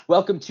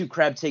Welcome to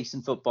Crab Takes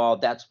in Football.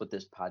 That's what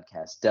this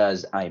podcast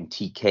does. I am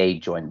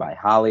TK, joined by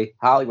Holly.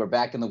 Holly, we're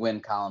back in the win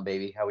column,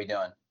 baby. How we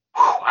doing?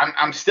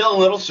 I'm still a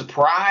little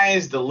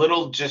surprised, a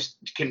little just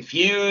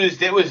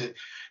confused. It was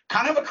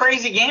kind of a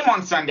crazy game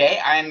on Sunday,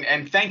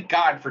 and thank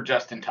God for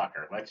Justin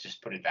Tucker. Let's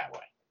just put it that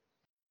way.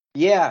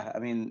 Yeah, I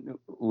mean,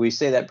 we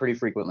say that pretty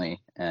frequently,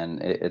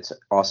 and it's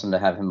awesome to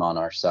have him on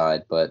our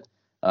side. But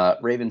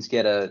Ravens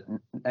get a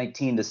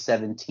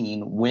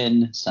 19-17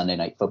 win Sunday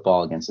Night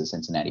Football against the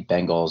Cincinnati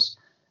Bengals.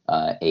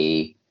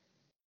 A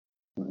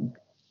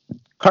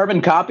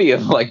carbon copy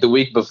of like the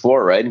week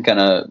before, right? And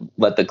kind of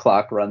let the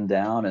clock run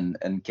down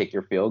and kick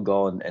your field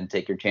goal and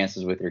take your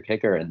chances with your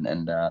kicker.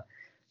 And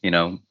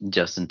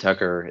Justin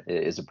Tucker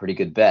is a pretty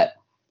good bet.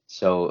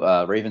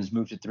 So Ravens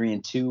moved to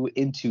 3-2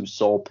 into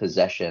sole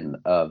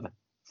possession of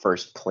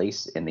first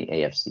place in the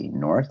AFC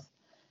North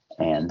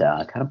and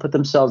kind of put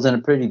themselves in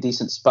a pretty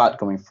decent spot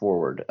going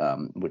forward,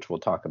 which we'll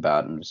talk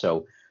about. And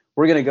so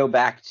we're going to go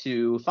back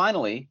to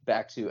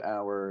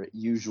our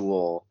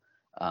usual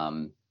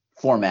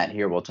format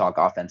here. We'll talk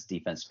offense,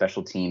 defense,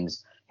 special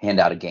teams, hand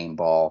out a game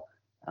ball,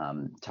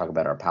 talk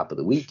about our pop of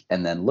the week,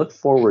 and then look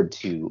forward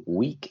to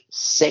week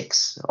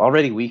 6,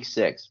 already week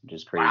 6, which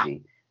is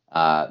crazy.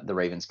 Wow. The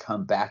Ravens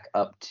come back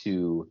up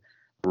to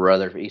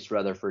East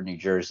Rutherford, New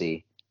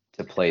Jersey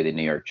to play the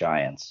New York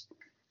Giants.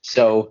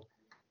 So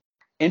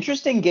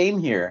interesting game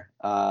here.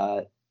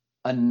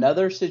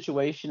 Another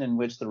situation in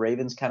which the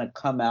Ravens kind of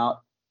come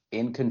out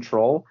in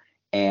control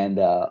and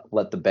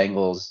let the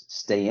Bengals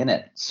stay in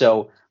it.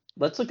 So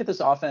let's look at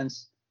this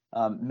offense.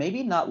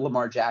 Maybe not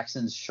Lamar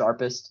Jackson's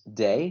sharpest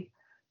day,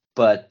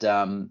 but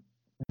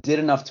did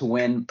enough to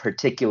win,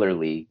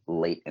 particularly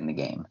late in the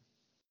game.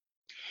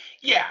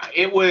 Yeah,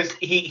 it was.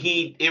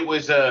 It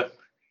was a.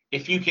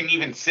 If you can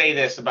even say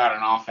this about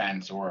an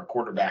offense or a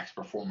quarterback's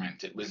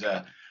performance, it was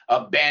a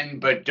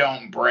bend but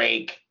don't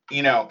break,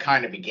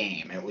 kind of a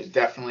game. It was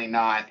definitely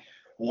not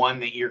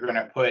one that you're going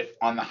to put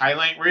on the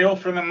highlight reel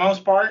for the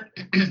most part,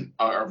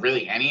 or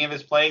really any of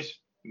his plays.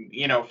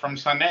 From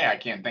Sunday, I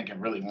can't think of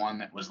really one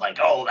that was like,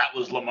 oh, that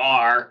was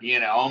Lamar,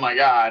 oh my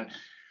God.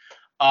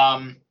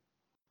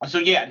 So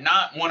yeah,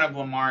 not one of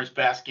Lamar's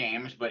best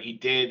games, but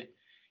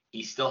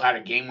he still had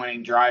a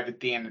game-winning drive at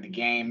the end of the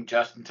game.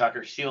 Justin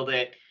Tucker sealed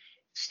it.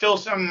 Still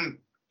some,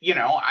 you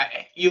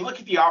look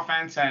at the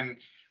offense and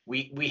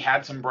we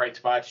had some bright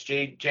spots.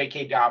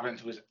 J.K.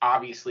 Dobbins was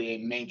obviously a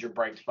major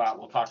bright spot.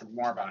 We'll talk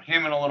more about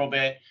him in a little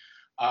bit.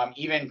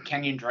 Even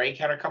Kenyon Drake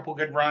had a couple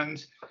good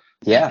runs.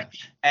 Yeah.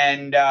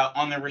 And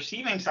on the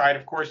receiving side,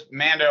 of course,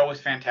 Mando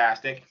was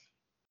fantastic.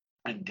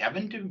 And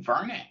Devin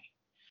Duvernay,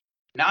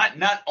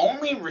 not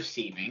only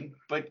receiving,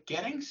 but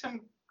getting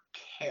some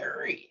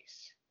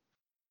carries.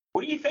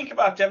 What do you think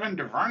about Devin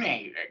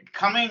Duvernay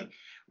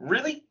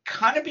really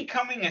kind of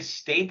becoming a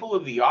staple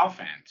of the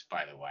offense,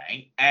 by the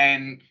way,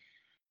 and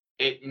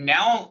it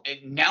now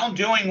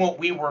doing what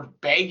we were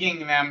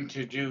begging them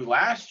to do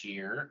last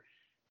year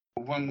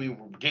when we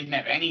didn't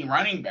have any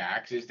running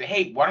backs is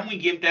hey, why don't we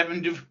give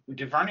Devin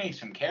Duvernay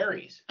some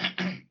carries?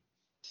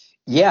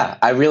 Yeah,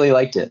 I really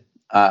liked it.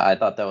 I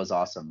thought that was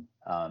awesome.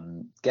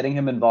 Getting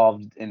him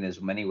involved in as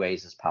many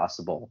ways as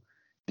possible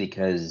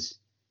because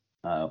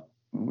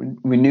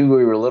we knew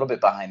we were a little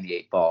bit behind the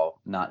 8 ball,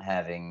 not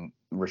having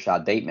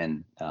Rashad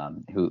Bateman,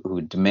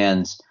 who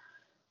demands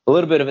a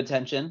little bit of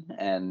attention,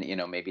 and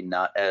maybe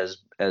not as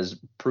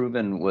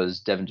proven was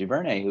Devin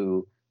Duvernay,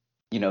 who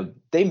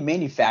they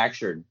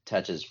manufactured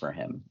touches for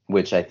him,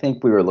 which I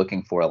think we were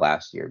looking for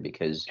last year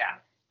because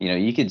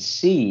you could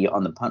see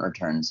on the punt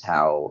returns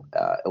how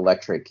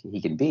electric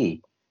he can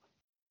be,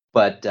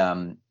 but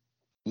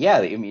yeah,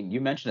 I mean,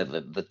 you mentioned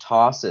it, the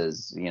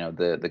tosses,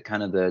 the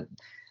kind of the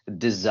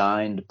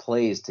designed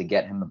plays to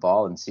get him the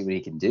ball and see what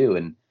he can do.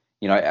 And,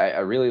 I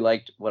really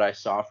liked what I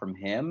saw from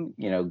him,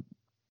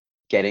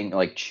 getting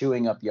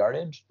chewing up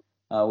yardage,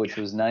 which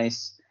was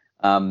nice.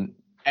 And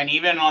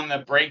even on the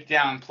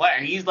breakdown play,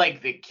 and he's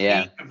like the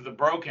king of the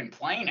broken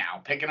play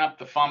now, picking up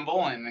the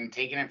fumble and then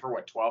taking it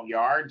for 12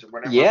 yards or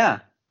whatever. Yeah.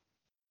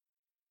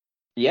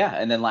 Yeah.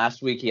 And then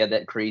last week he had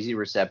that crazy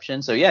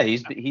reception. So yeah,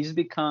 he's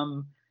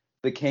become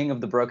the king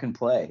of the broken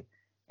play.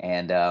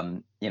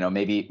 And,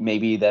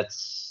 maybe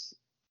that's,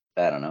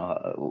 I don't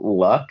know,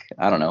 luck.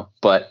 I don't know,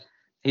 but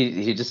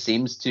he just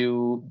seems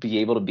to be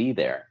able to be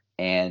there.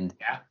 And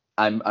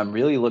I'm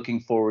really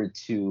looking forward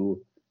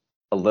to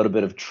a little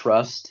bit of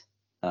trust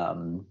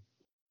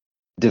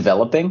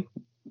developing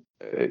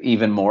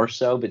even more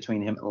so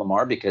between him and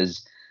Lamar,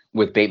 because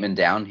with Bateman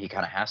down, he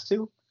kind of has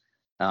to.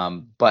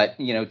 But,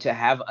 to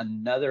have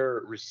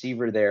another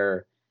receiver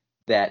there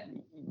that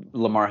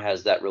Lamar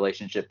has that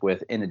relationship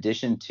with, in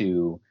addition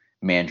to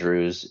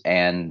Mandrews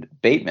and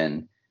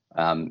Bateman,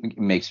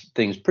 makes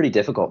things pretty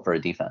difficult for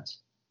a defense.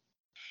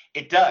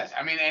 It does.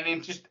 I mean, and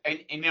it just,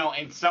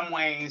 in some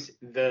ways,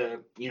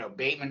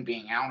 Bateman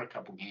being out a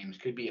couple games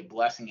could be a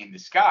blessing in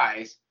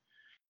disguise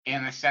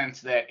in the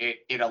sense that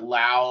it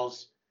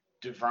allows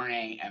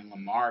Duvernay and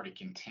Lamar to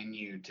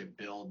continue to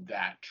build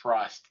that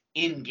trust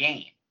in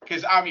game.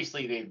 Because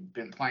obviously they've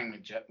been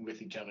playing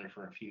with each other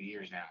for a few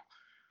years now.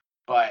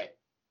 But,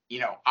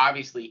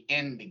 obviously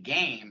in the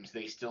games,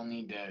 they still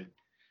need to,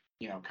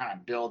 kind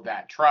of build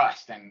that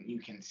trust, and you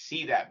can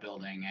see that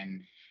building.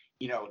 And,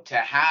 to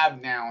have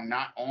now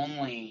not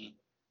only,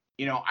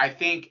 I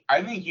think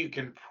you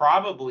can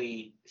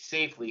probably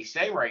safely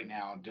say right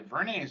now,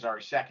 DuVernay is our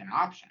second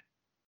option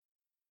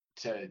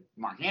to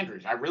Mark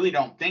Andrews. I really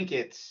don't think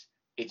it's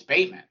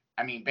Bateman.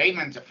 I mean,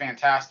 Bateman's a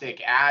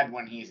fantastic ad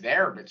when he's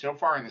there, but so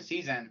far in the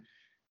season,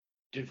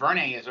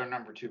 DuVernay is our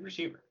number 2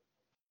 receiver.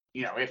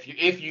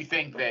 If you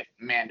think that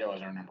Mando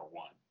is our number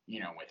 1,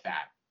 with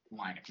that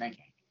line of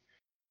thinking,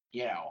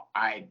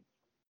 I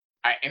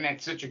and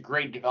it's such a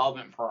great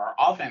development for our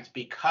offense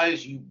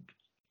because you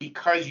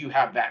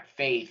have that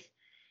faith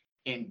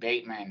in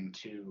Bateman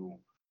to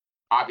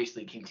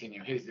obviously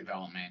continue his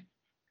development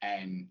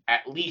and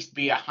at least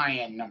be a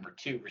high-end number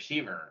 2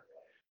 receiver.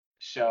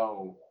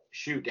 So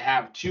shoot, to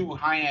have 2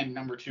 high-end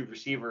number 2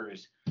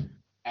 receivers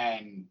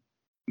and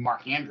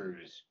Mark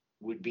Andrews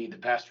would be the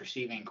best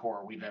receiving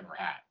core we've ever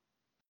had.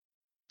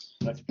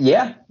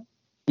 Yeah,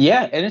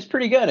 and it's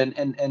pretty good.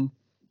 And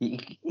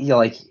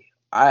like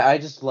I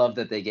just love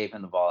that they gave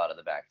him the ball out of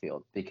the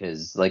backfield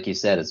because, like you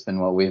said, it's been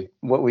what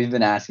we've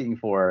been asking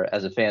for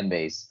as a fan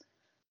base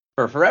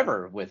for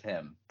forever with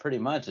him. Pretty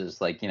much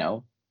is like, get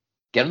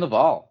him the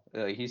ball.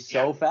 He's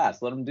so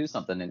fast. Let him do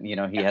something. And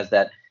he has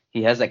that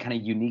kind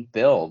of unique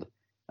build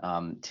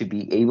to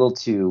be able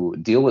to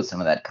deal with some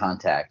of that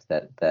contact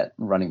that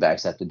running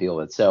backs have to deal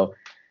with. So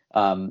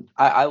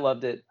I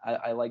loved it.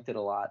 I liked it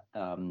a lot.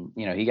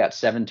 He got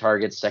 7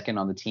 targets, second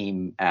on the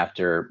team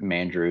after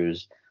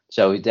Mandrews.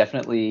 So he's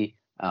definitely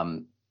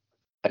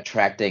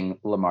attracting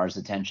Lamar's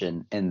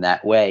attention in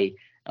that way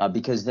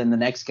because then the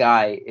next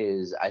guy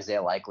is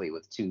Isaiah Likely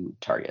with 2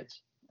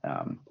 targets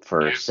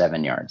for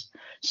 7 yards.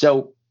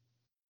 So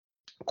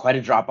quite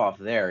a drop off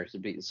there. So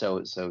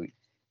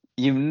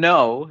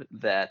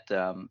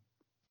that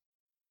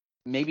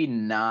maybe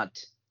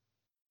not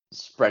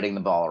spreading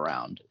the ball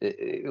around.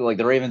 Like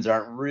the Ravens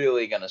aren't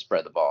really going to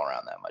spread the ball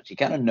around that much. You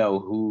kind of know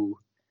who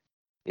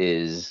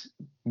is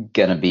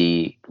going to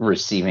be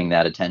receiving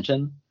that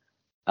attention.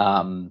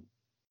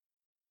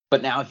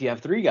 But now if you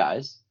have 3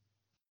 guys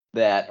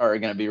that are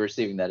going to be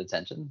receiving that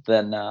attention,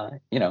 then,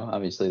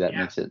 obviously that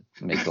makes it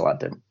a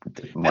lot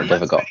more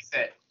difficult.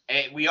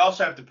 We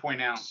also have to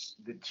point out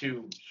the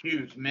 2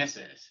 huge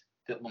misses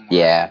that Lamar.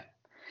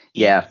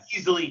 Yeah.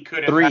 Easily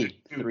could have had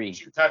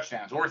two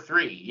touchdowns or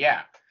 3.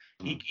 Yeah.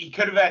 He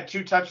could have had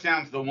 2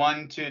 touchdowns, the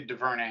one to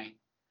DuVernay.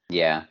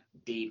 Yeah.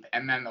 Deep,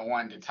 and then the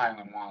one to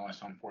Tylan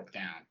Wallace on 4th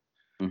down.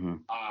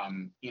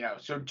 Mm-hmm.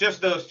 So just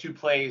those 2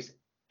 plays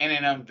in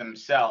and of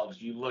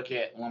themselves, you look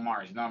at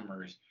Lamar's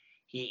numbers,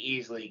 he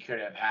easily could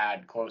have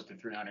had close to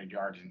 300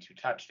 yards and 2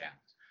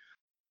 touchdowns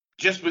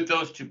just with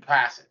those 2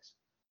 passes.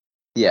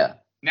 Yeah.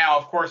 Now,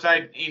 of course,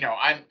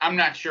 I'm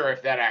not sure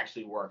if that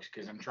actually works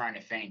because I'm trying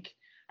to think.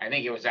 I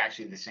think it was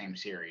actually the same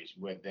series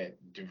with that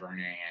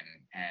DuVernay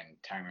and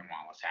Tylan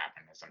Wallace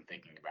happened as I'm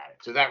thinking about it.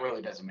 So that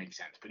really doesn't make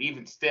sense. But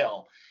even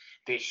still,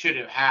 they should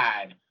have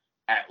had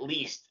at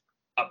least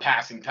a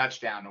passing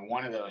touchdown to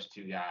one of those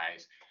 2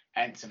 guys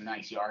and some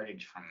nice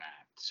yardage from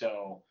that.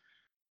 So,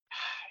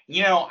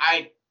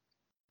 and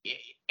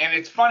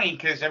it's funny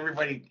because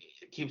everybody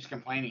keeps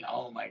complaining,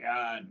 oh my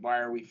God, why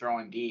are we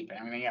throwing deep and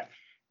everything else?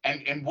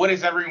 And what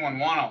does everyone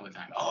want all the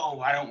time? Oh,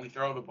 why don't we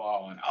throw the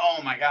ball? And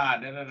oh my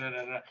God, da, da, da,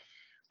 da, da.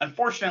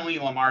 Unfortunately,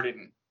 Lamar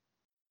didn't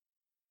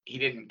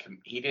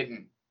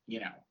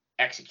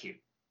execute.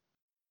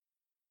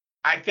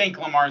 I think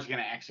Lamar's going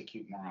to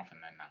execute more often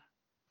than not.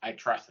 I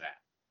trust that.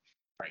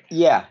 Right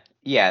now.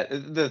 Yeah.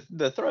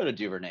 The throw to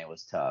Duvernay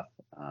was tough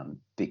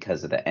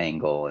because of the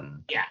angle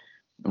and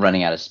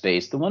running out of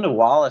space. The one to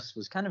Wallace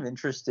was kind of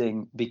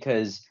interesting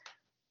because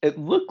it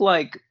looked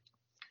like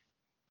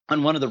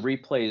on one of the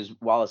replays,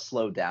 Wallace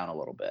slowed down a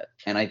little bit.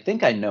 And I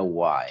think I know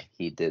why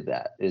he did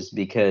that is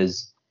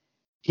because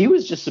he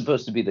was just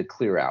supposed to be the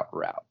clear out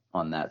route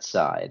on that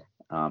side.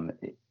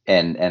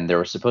 And there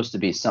was supposed to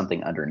be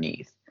something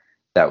underneath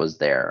that was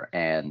there.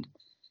 And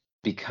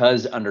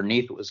because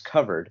underneath it was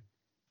covered,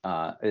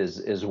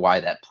 is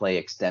why that play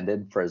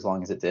extended for as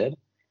long as it did.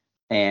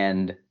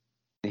 And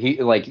he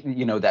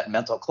that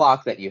mental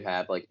clock that you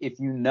have, like if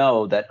you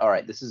know that, all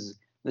right, this is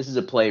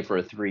a play for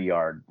a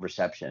 3-yard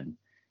reception,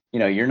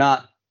 you're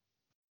not,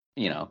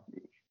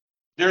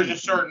 there's a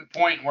certain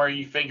point where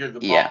you figure the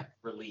ball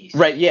release.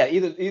 Right. Yeah.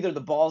 Either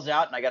the ball's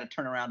out and I got to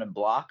turn around and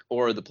block,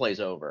 or the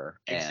play's over.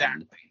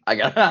 Exactly.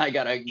 And I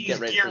gotta get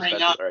ready for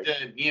gearing up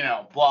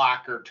to,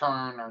 block or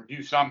turn or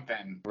do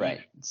something.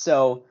 Right.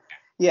 So,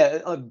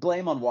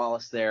 blame on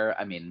Wallace there.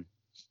 I mean,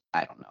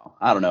 I don't know.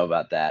 I don't know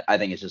about that. I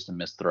think it's just a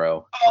missed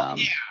throw.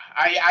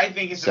 I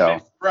think it's a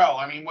missed throw.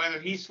 I mean, whether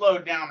he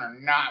slowed down or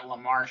not,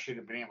 Lamar should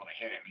have been able to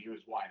hit him. He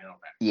was wide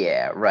open.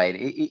 Yeah, right.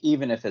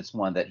 Even if it's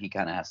one that he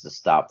kind of has to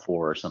stop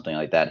for or something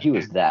like that, he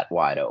was that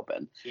wide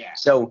open. Yeah.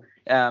 So,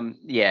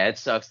 it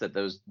sucks that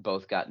those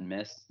both got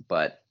missed,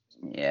 but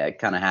Yeah, it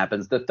kind of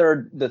happens. The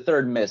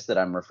third miss that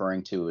I'm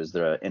referring to is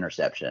the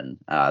interception.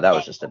 That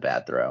was just a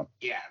bad throw.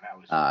 Yeah, that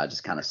was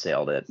Just kind of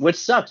sailed it, which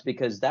sucks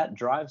because that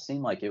drive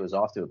seemed like it was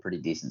off to a pretty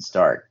decent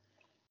start,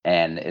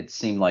 and it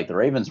seemed like the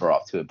Ravens were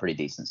off to a pretty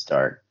decent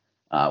start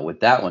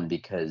with that one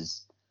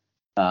because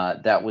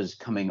that was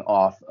coming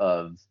off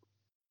of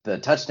the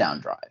touchdown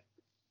drive,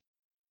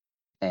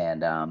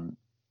 and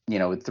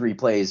with 3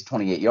 plays,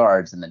 28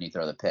 yards, and then you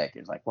throw the pick.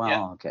 It's like,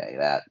 well, okay,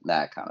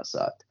 that kind of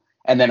sucked.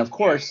 And then of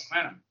course,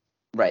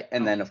 right,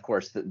 and then of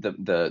course the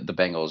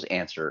Bengals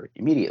answer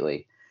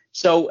immediately.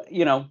 So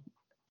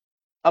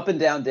up and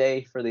down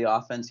day for the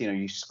offense.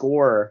 You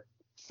score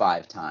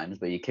 5 times,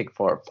 but you kick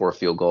 4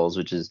 field goals,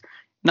 which is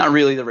not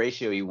really the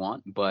ratio you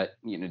want, but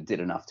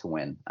did enough to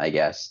win, I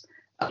guess.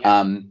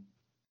 Yeah.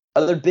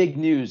 Other big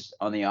news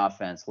on the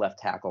offense: left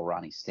tackle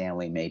Ronnie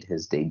Stanley made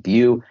his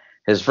debut,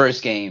 his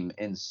first game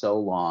in so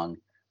long.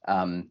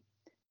 I'm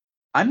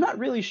not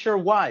really sure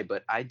why,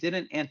 but I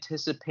didn't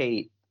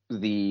anticipate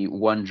the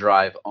one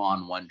drive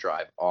on, one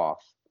drive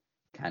off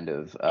kind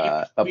of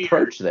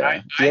approach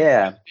there.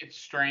 Yeah. It's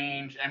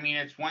strange. I mean,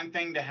 it's one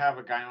thing to have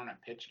a guy on a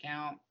pitch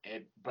count,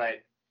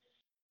 but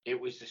it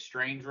was a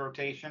strange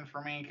rotation for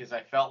me because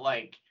I felt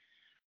like,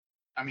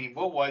 let me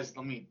look at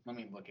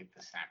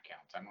the snap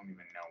counts. I don't even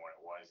know what it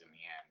was in the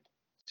end.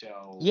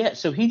 So yeah,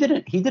 so he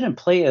didn't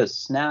play a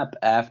snap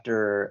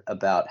after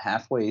about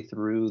halfway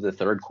through the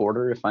third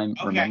quarter, if I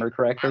remember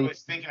correctly. I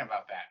was thinking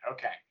about that.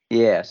 Okay.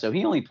 Yeah, so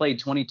he only played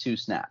 22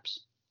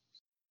 snaps.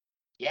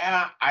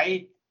 Yeah,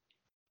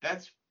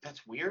 that's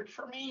weird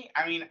for me.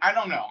 I mean, I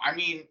don't know. I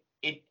mean,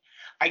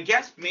 I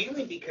guess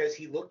mainly because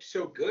he looked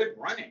so good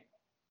running.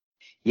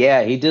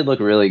 Yeah, he did look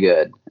really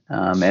good.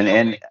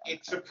 And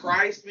it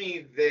surprised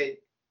me that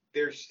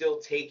they're still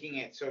taking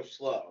it so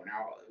slow.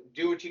 Now,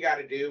 do what you got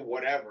to do,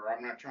 whatever.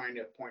 I'm not trying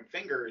to point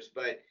fingers,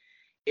 but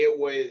it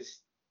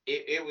was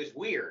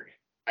weird,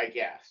 I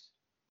guess.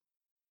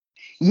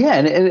 Yeah,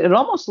 and it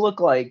almost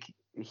looked like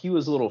he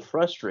was a little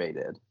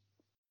frustrated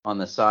on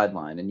the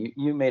sideline. And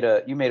you made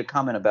a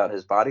comment about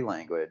his body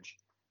language.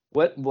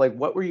 What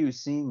were you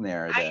seeing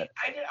there? I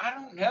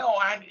don't know.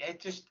 I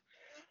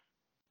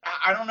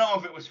don't know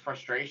if it was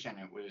frustration.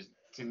 It was,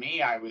 to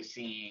me, I was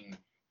seeing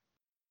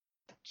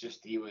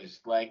just he was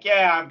like,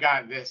 yeah, I've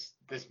got this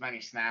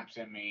many snaps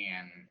in me,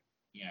 and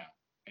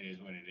it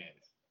is what it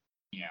is.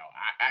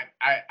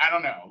 I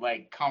don't know,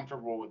 like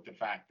comfortable with the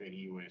fact that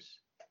he was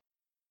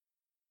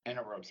in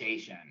a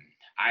rotation.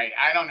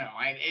 I don't know.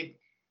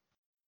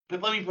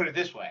 But let me put it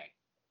this way.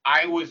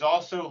 I was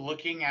also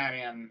looking at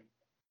him.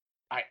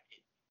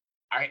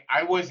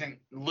 I wasn't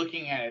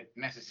looking at it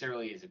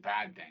necessarily as a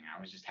bad thing. I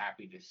was just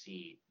happy to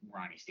see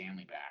Ronnie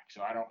Stanley back.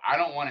 So I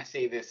don't want to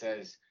say this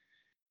as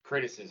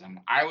criticism.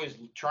 I was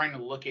trying to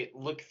look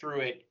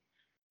through it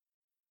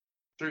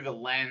through the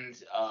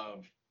lens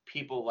of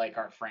people like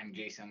our friend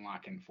Jason La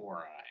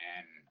Canfora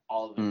and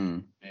all of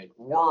them that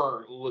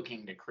were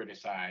looking to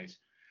criticize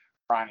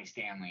Ronnie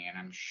Stanley, and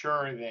I'm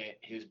sure that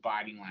his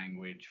body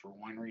language, for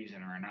one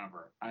reason or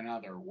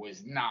another,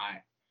 was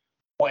not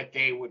what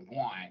they would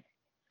want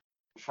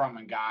from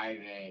a guy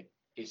that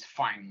is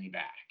finally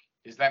back.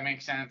 Does that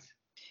make sense?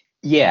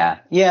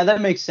 Yeah,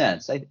 that makes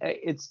sense.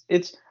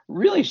 It's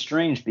really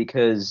strange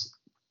because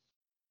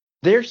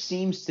there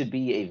seems to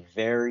be a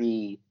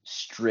very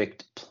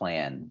strict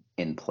plan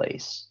in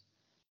place.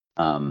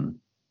 And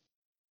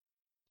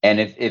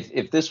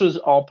if this was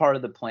all part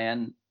of the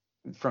plan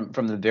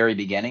from the very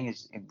beginning,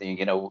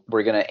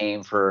 we're going to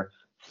aim for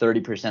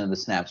 30% of the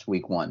snaps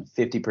week 1,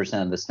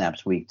 50% of the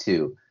snaps week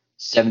 2,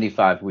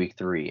 75 week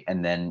 3,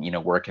 and then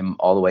work him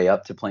all the way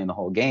up to playing the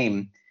whole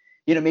game.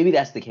 Maybe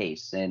that's the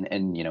case, and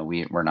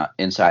we're not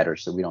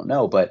insiders, so we don't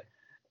know. But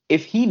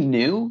if he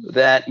knew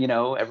that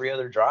every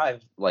other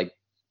drive, like,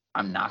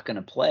 I'm not going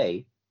to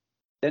play,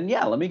 then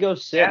yeah, let me go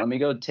sit. Yeah. Let me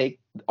go take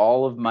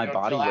all of my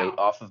body weight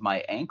off of my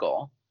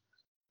ankle.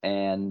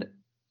 And,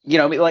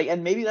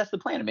 and maybe that's the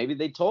plan. And maybe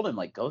they told him,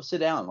 like, go sit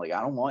down. Like,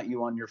 I don't want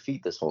you on your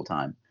feet this whole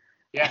time.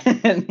 Yeah.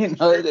 And,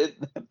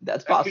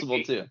 that's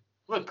possible too.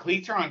 Look,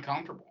 cleats are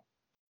uncomfortable.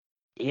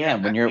 Yeah.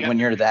 When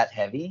you're that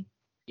heavy.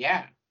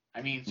 Yeah.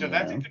 I mean, so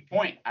that's a good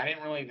point. I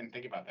didn't really even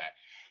think about that.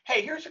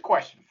 Hey, here's a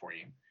question for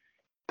you.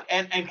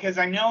 And because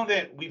I know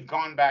that we've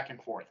gone back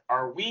and forth.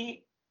 Are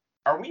we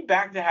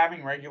back to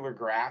having regular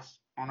grass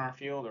on our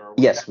field, or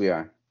yes, we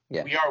are.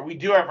 Yeah, we are. We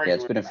do have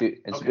regular. Yeah,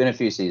 it's been a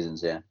few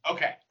seasons. Yeah.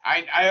 Okay.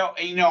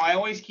 I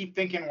always keep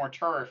thinking we're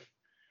turf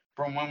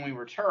from when we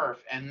were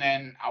turf, and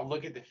then I'll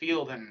look at the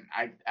field and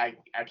I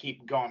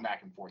keep going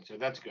back and forth. So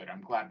that's good.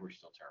 I'm glad we're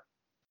still turf.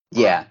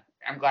 Yeah.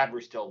 I'm glad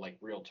we're still like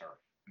real turf,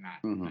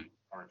 not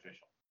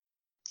artificial.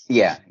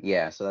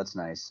 Yeah. So that's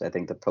nice. I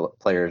think the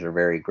players are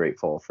very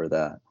grateful for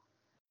that.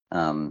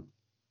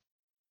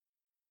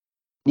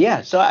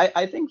 Yeah, so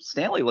I think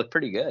Stanley looked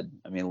pretty good.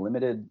 I mean,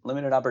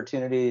 limited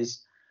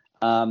opportunities.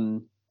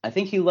 I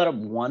think he let up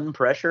 1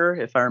 pressure,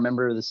 if I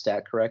remember the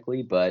stat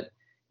correctly. But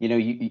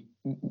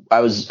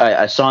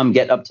I saw him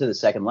get up to the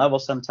second level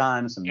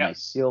sometimes. Some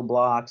nice seal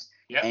blocks.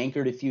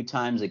 Anchored a few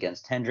times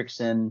against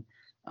Hendrickson.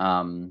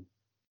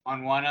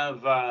 On one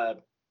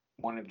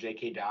of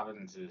J.K.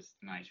 Dobbins's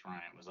nice run,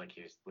 it was like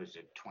was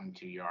it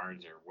 22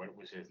 yards or what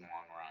was his long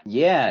run?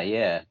 Yeah.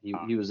 He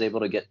Um, he was able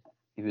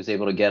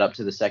to get up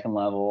to the second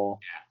level.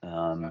 yeah,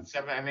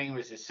 I think it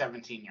was his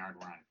 17-yard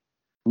run.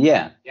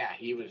 Yeah. Yeah,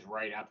 he was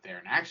right up there.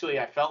 And actually,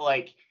 I felt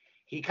like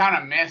he kind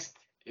of missed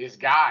his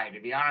guy, to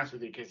be honest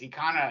with you, because he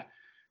kind of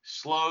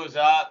slows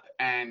up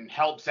and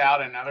helps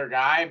out another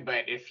guy.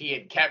 But if he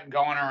had kept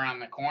going around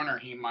the corner,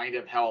 he might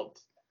have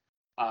helped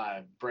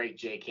break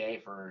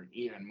JK for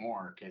even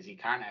more, because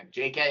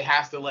JK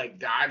has to like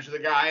dodge the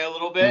guy a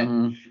little bit.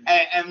 Mm-hmm.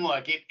 And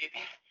look,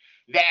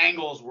 the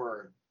angles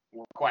were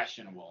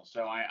questionable,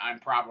 so I'm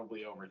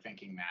probably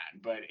overthinking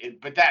that.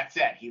 But that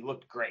said, he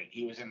looked great.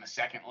 He was in the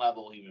second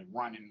level. He was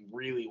running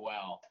really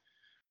well.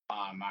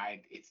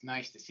 It's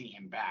nice to see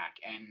him back,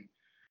 and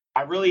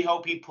I really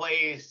hope he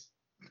plays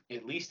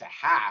at least a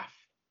half.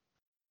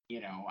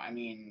 I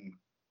mean,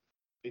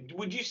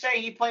 would you say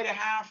he played a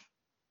half?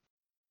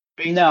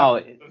 No,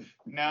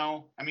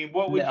 No. I mean,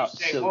 what would you no.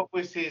 say? What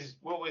was his?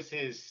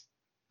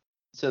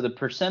 So the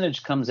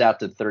percentage comes out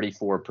to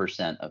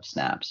 34% of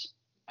snaps.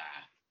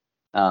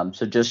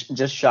 So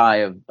just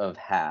shy of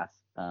half.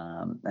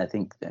 I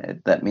think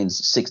that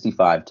means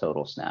 65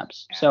 total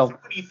snaps. Yeah. So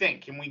What do you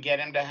think? Can we get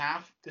him to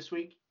half this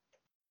week?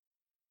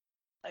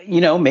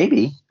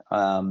 maybe.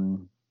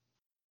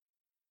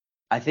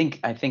 I think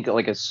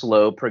like a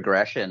slow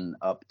progression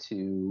up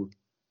to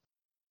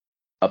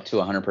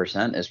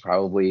 100% is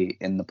probably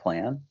in the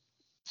plan.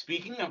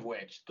 Speaking of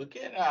which, look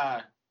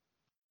at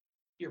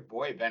your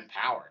boy Ben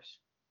Powers.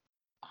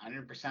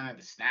 100% of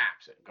the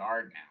snaps at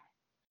guard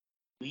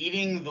now,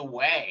 leading the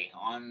way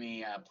on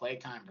the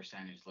playtime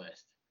percentage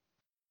list.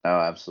 Oh,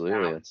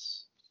 absolutely. Wow.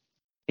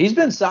 He's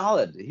been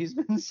solid. He's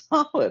been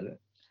solid.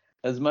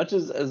 As much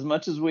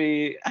as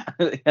we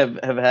have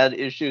had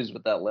issues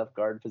with that left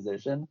guard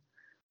position,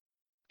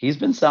 he's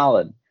been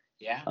solid.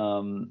 Yeah.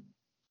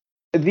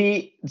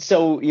 We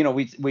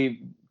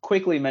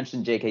quickly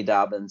mentioned J.K.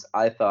 Dobbins.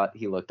 I thought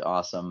he looked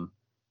awesome.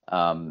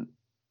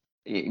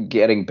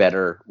 Getting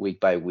better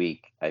week by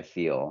week, I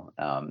feel.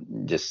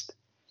 Just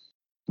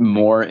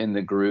more in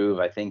the groove.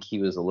 I think he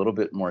was a little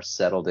bit more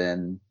settled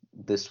in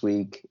this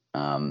week.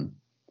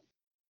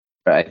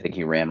 I think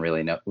he ran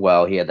really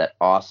well. He had that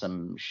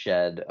awesome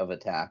shed of a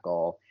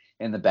tackle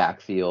in the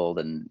backfield,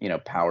 and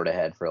powered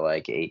ahead for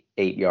like 8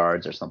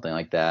 yards or something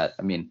like that.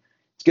 I mean,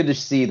 it's good to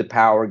see the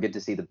power, good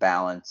to see the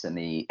balance and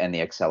the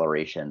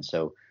acceleration.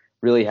 So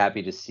really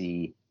happy to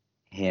see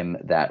him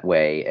that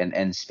way.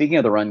 And speaking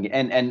of the run,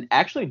 and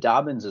actually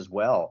Dobbins as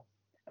well,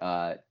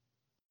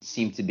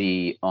 seemed to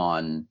be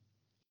on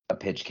a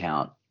pitch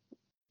count,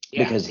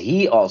 because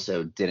he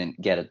also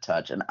didn't get a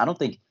touch, and I don't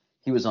think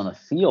he was on the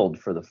field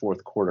for the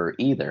fourth quarter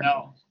either.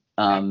 No.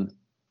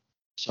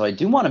 So I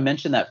do want to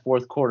mention that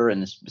fourth quarter,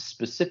 and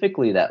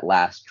specifically that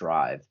last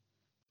drive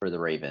for the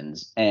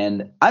Ravens.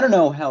 And I don't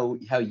know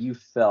how you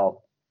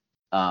felt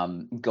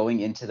going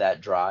into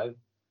that drive,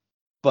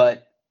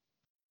 but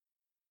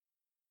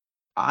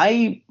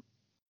I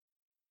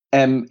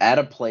am at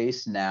a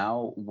place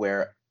now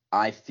where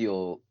I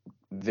feel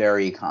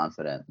very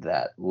confident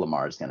that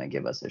Lamar is going to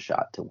give us a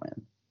shot to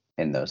win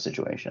in those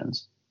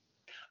situations.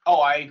 Oh,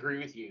 I agree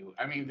with you.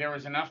 I mean, there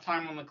was enough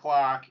time on the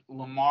clock.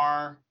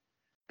 Lamar,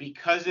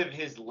 because of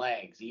his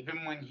legs,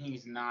 even when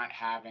he's not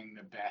having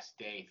the best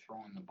day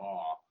throwing the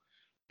ball,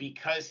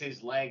 because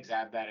his legs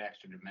add that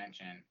extra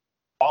dimension,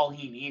 all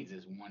he needs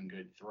is one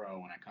good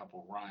throw and a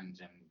couple runs,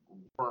 and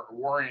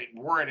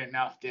we're at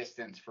enough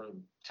distance for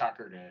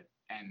Tucker to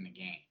end the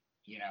game.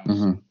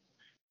 Mm-hmm.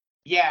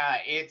 Yeah,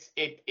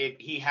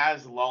 he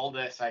has lulled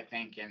us, I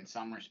think, in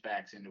some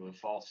respects into a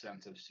false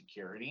sense of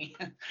security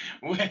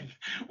with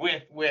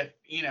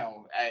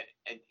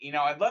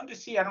I'd love to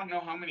see. I don't know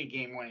how many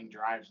game-winning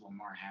drives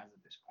Lamar has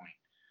at this point.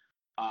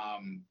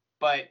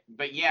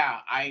 But yeah,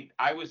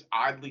 I was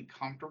oddly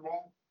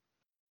comfortable.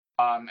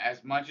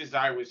 As much as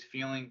I was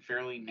feeling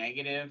fairly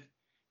negative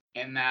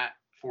in that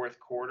fourth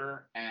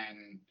quarter,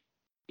 and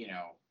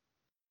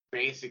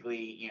basically,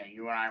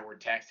 you and I were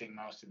texting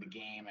most of the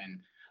game, and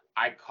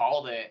I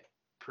called it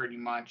pretty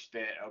much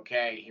that,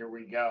 okay, here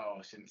we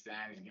go.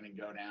 Cincinnati's going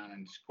to go down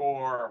and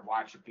score.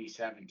 Watch it be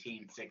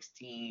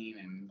 17-16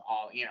 and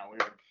all,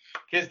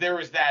 because there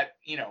was that,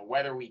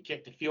 whether we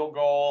kicked a field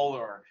goal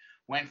or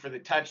went for the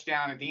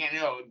touchdown at the end,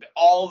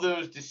 all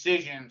those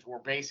decisions were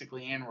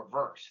basically in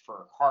reverse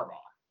for Harbaugh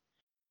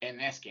in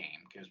this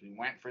game, because we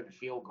went for the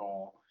field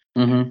goal.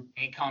 Mm-hmm.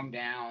 They come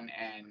down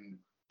and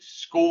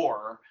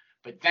score,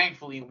 but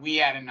thankfully we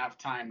had enough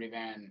time to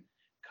then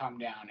come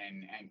down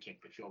and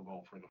kick the field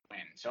goal for the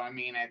win. So I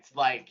mean, it's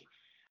like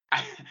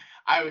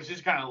I was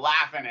just kind of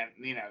laughing at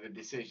the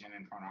decision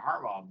in front of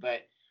Harbaugh,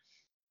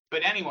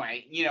 but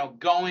anyway,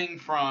 going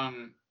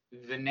from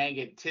the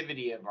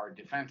negativity of our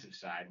defensive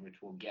side, which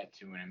we'll get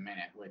to in a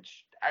minute,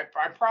 which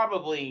I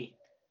probably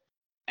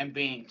am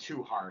being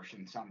too harsh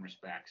in some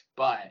respects,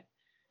 but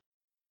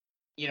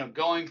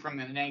going from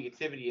the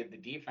negativity of the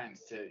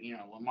defense to,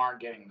 Lamar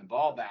getting the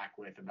ball back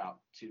with about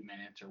 2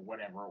 minutes or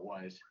whatever it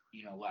was,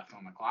 left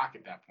on the clock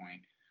at that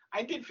point,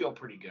 I did feel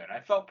pretty good. I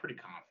felt pretty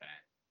confident.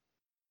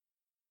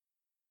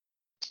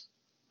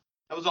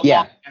 That was a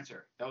long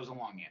answer.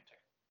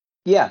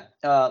 Yeah,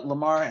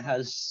 Lamar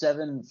has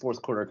 7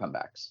 fourth quarter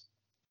comebacks.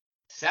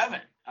 7.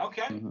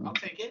 Okay, I'll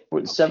take it.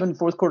 7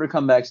 fourth quarter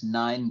comebacks,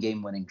 9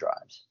 game winning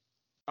drives.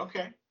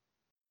 Okay.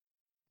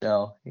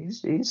 So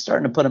he's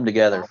starting to put them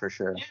together for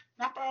sure. Yeah,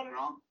 not bad at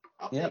all.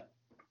 I'll take it.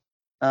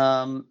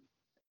 And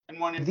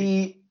one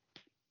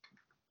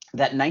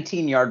that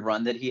 19-yard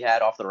run that he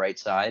had off the right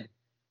side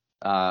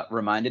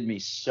reminded me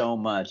so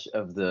much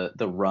of the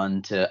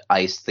run to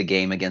ice the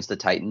game against the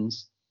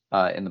Titans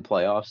in the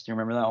playoffs. Do you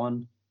remember that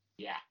one?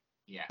 Yeah.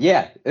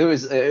 Yeah, it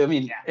was. I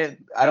mean,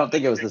 I don't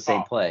think it was the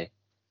same play.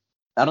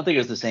 I don't think it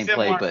was the same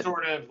play, but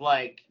sort of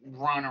like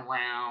run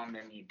around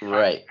and you cut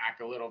back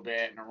a little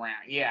bit and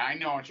around. Yeah, I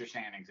know what you're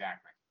saying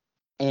exactly.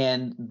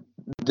 And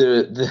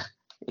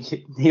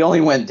he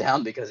only went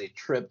down because he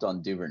tripped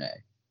on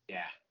Duvernay.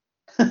 Yeah.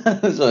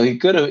 So he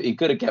could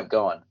have kept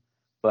going,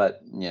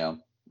 but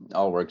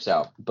all works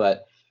out.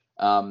 But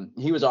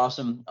he was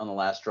awesome on the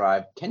last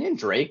drive. Kenyon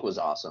Drake was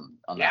awesome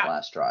on that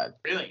last drive.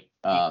 Really,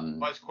 he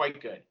was quite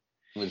good.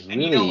 Was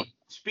and really.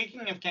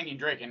 Speaking of Kenyon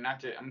Drake, and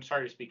I'm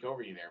sorry to speak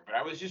over you there, but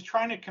I was just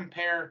trying to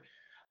compare.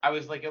 I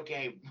was like,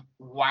 okay,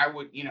 why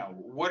would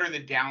what are the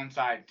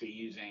downsides to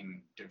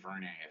using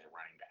Duvernay as a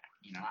running back?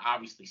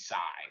 Obviously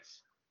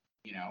size.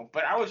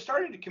 But I was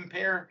starting to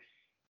compare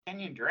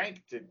Kenyon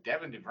Drake to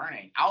Devin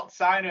Duvernay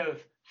outside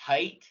of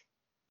height,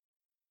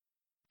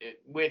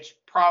 which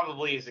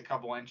probably is a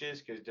couple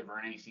inches because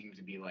Duvernay seems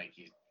to be like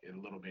he's a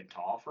little bit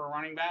tall for a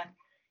running back.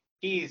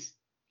 He's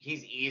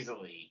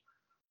easily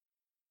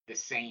the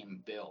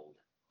same build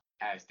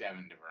as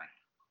Devin Duvernay.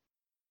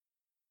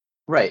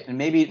 Right, and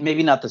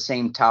maybe not the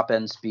same top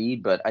end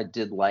speed, but I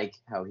did like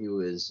how he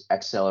was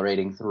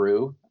accelerating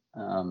through.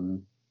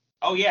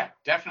 Oh yeah,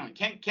 definitely.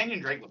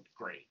 Kenyon Drake looked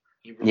great.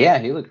 He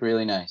looked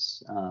really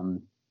nice.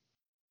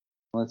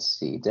 Let's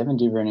see, Devin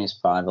Duvernay is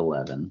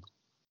 5'11",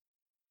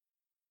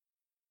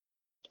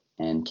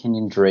 and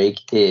Kenyon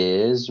Drake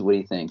is, what do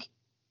you think?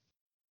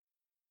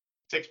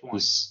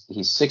 6'1".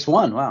 He's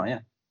 6'1". Wow, yeah,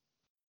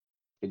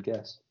 good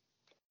guess.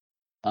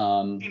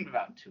 Seemed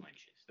about 2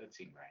 inches. That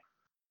seemed right.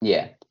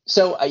 Yeah.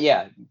 So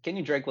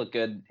Kenyon Drake looked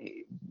good.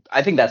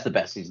 I think that's the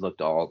best he's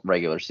looked all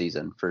regular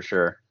season for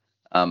sure.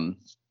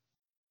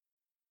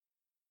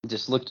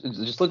 Just looked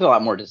a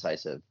lot more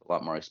decisive, a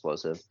lot more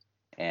explosive,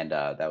 and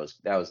that was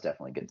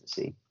definitely good to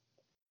see.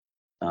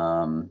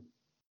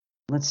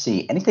 Let's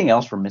see. Anything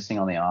else we're missing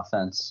on the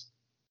offense?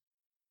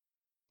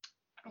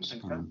 I don't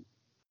think so.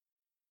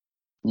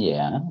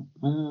 Yeah,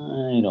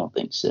 I don't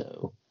think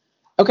so.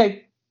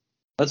 Okay,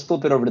 let's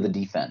flip it over to the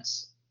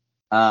defense.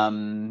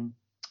 I'll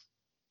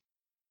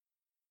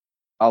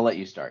let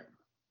you start.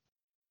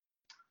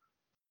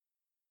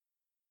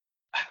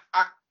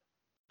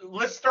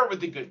 Let's start with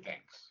the good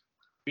things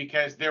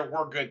because there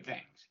were good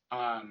things.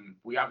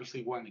 We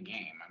obviously won the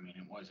game. I mean,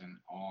 it wasn't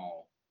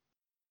all,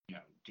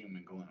 doom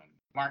and gloom.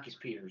 Marcus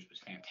Peters was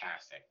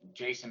fantastic.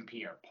 Jason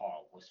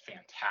Pierre-Paul was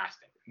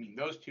fantastic. I mean,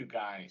 those two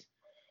guys,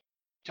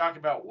 talk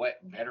about what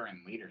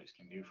veteran leaders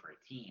can do for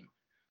a team.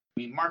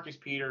 I mean, Marcus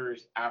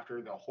Peters,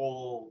 after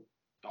all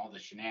the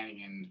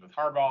shenanigans with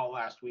Harbaugh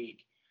last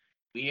week,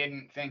 we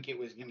didn't think it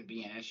was going to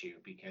be an issue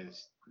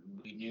because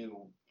we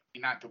knew,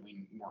 not that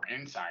we were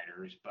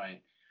insiders,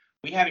 but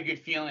we had a good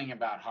feeling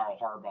about how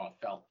Harbaugh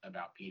felt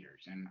about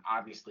Peters. And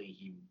obviously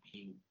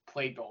he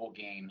played the whole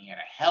game. He had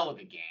a hell of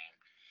a game.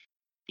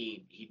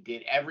 He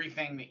did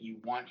everything that you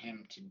want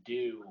him to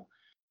do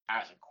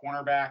as a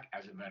cornerback,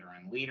 as a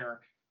veteran leader.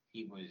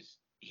 He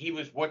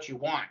was what you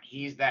want.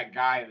 He's that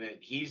guy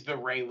he's the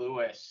Ray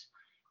Lewis,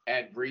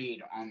 Ed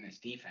Reed on this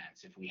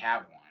defense. If we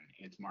have one,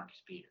 it's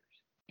Marcus Peters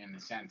in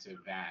the sense of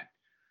that,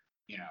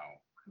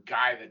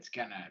 guy that's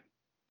going to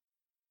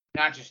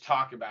not just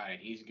talk about it,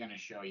 he's going to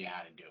show you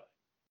how to do it.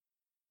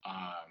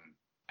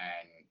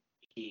 And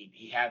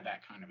he had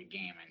that kind of a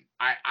game. And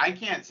I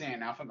can't say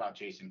enough about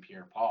Jason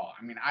Pierre-Paul.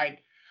 I mean, I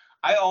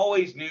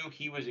always knew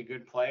he was a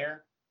good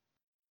player.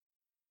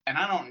 And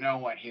I don't know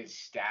what his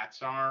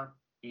stats are,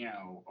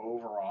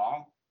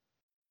 overall.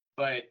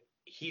 But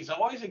he's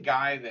always a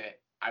guy that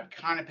I've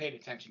kind of paid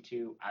attention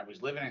to. I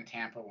was living in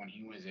Tampa when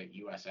he was at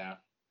USF.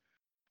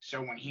 So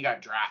when he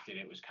got drafted,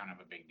 it was kind of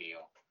a big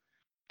deal.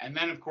 And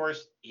then, of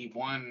course, he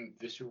won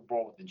the Super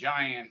Bowl with the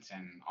Giants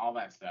and all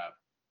that stuff.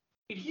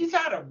 He's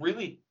had a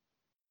really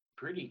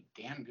pretty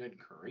damn good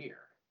career.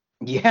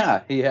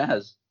 Yeah, he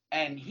has.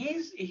 And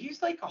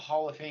he's like a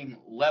Hall of Fame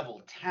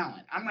level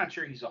talent. I'm not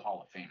sure he's a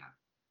Hall of Famer.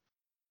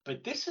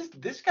 But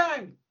this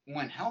guy,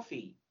 when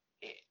healthy,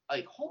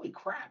 like, holy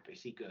crap,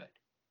 is he good?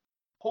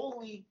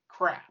 Holy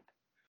crap.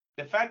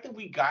 The fact that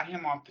we got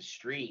him off the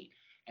street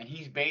and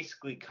he's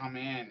basically come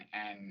in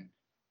and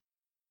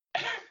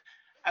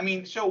I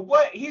mean, so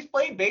what? He's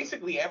played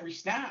basically every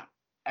snap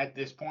at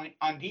this point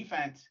on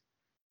defense,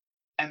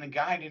 and the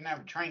guy didn't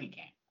have a training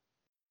camp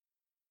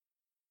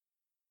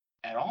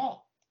at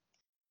all.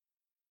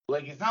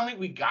 Like, it's not like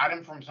we got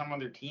him from some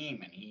other team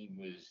and he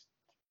was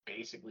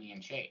basically in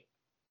shape.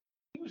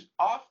 He was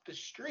off the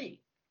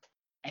street.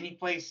 and he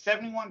plays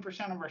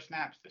 71% of our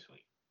snaps this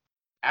week.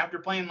 After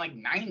playing like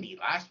 90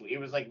 last week, it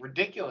was like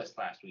ridiculous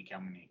last week how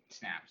many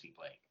snaps he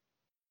played.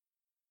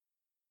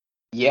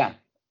 Yeah,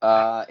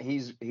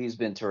 he's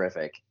been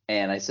terrific,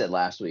 and I said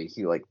last week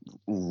he like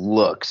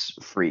looks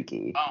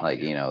freaky, Oh,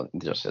 like yeah.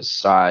 just his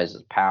size,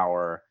 his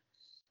power.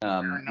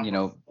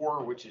 Number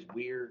 4, which is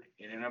weird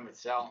in and of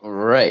itself.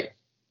 Right.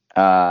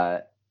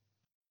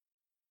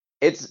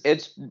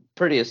 It's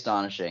pretty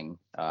astonishing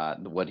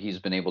what he's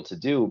been able to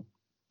do.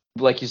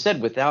 Like you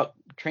said, without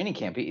training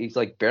camp, he's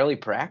like barely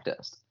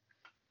practiced.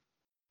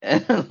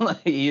 And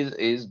like,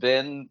 he's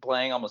been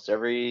playing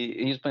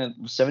he's playing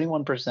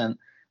 71%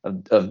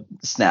 of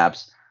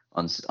snaps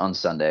on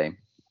Sunday,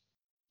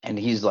 and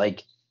he's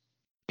like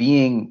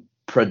being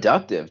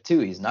productive too.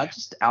 He's not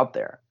just out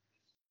there.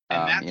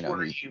 And that's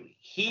where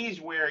He's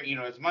he's where,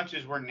 as much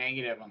as we're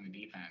negative on the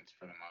defense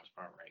for the most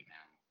part right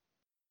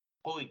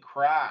now, holy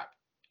crap,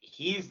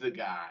 he's the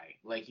guy.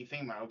 Like, you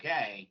think about,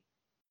 okay,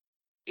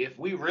 if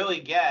we really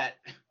get,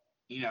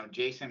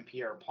 Jason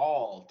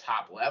Pierre-Paul,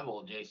 top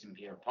level Jason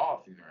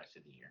Pierre-Paul through the rest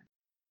of the year,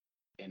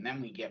 and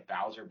then we get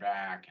Bowser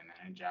back, and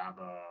then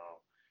Ajabo,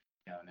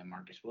 and then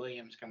Marcus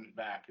Williams comes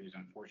back, who's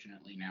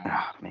unfortunately now.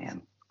 Oh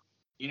man.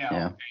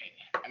 Yeah.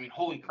 I mean,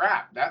 holy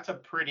crap, that's a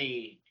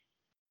pretty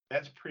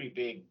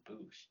big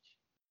boost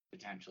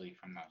potentially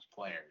from those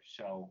players.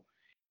 So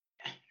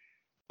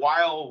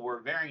while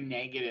we're very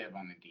negative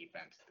on the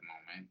defense at the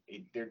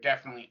moment, there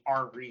definitely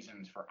are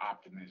reasons for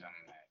optimism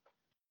that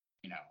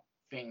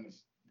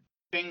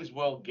things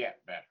will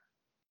get better.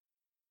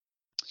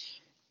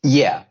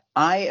 Yeah,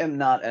 I am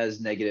not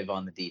as negative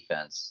on the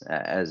defense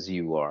as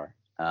you are.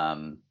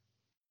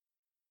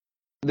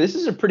 This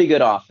is a pretty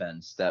good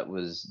offense that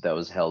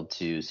was held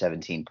to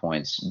 17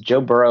 points.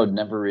 Joe Burrow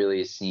never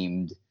really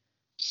seemed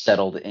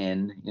settled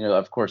in.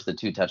 Of course, the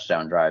 2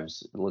 touchdown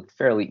drives looked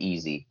fairly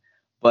easy,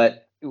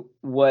 but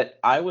what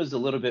I was a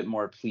little bit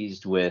more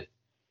pleased with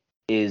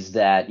is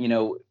that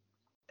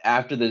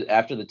after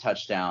the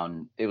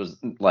touchdown, it was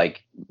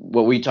like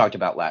what we talked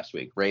about last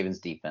week. Ravens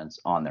defense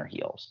on their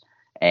heels,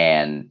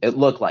 and it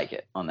looked like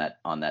it on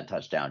that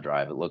touchdown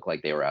drive. It looked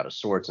like they were out of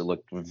sorts. It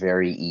looked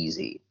very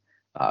easy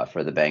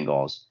for the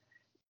Bengals,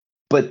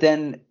 but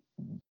then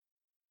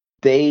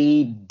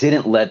they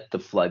didn't let the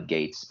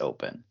floodgates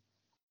open.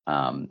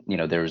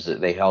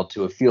 They held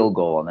to a field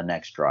goal on the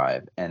next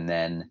drive, and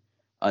then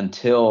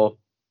until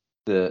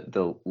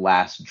the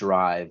last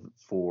drive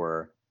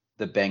for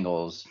the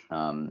Bengals,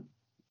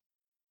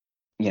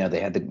 they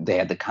had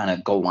the kind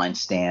of goal line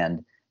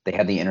stand. They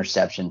had the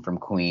interception from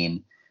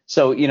Queen.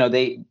 So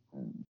they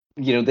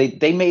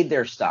made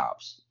their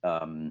stops.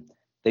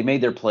 They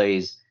made their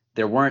plays.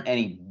 There weren't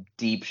any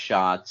deep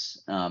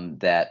shots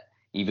that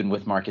even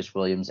with Marcus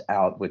Williams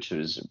out, which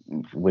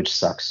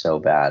sucks so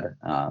bad.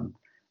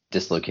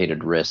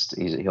 Dislocated wrist.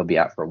 He'll be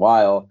out for a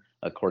while,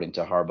 according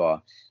to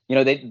Harbaugh.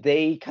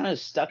 They kind of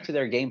stuck to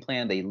their game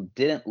plan. They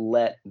didn't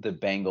let the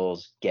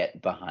Bengals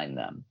get behind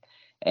them.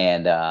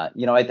 And,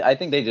 I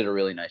think they did a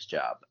really nice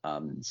job.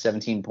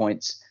 17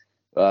 points,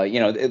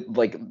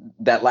 like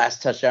that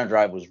last touchdown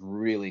drive was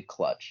really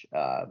clutch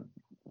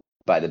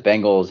by the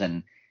Bengals,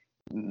 and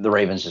the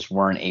Ravens just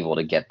weren't able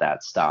to get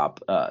that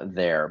stop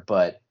there.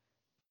 But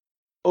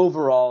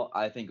overall,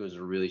 I think it was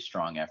a really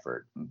strong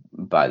effort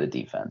by the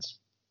defense.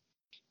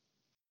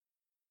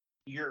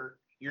 You're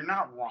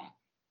not wrong.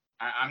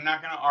 I'm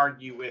not going to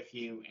argue with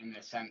you in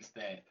the sense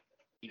that,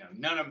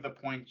 none of the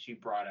points you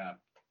brought up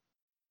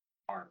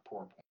are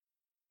poor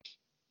points.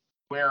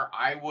 Where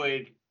I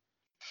would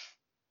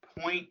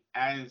point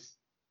as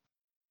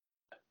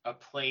a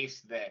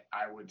place that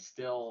I would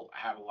still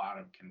have a lot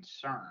of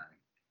concern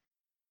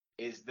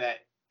is that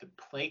the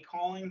play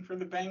calling for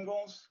the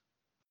Bengals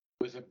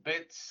was a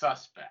bit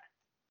suspect.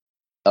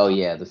 Oh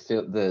yeah, the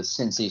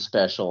Cincy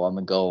special on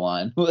the goal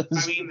line was.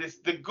 I mean,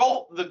 the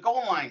goal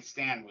line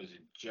stand was a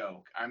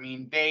joke. I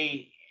mean,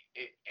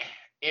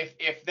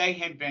 if they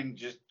had been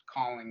just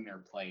calling their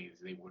plays,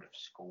 they would have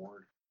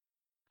scored.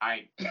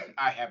 I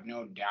have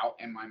no doubt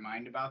in my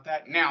mind about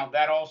that. Now,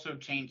 that also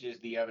changes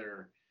the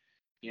other,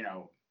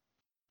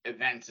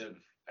 events of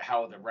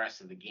how the rest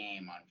of the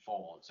game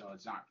unfolds. So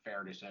it's not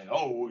fair to say,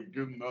 oh, well,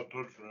 give them that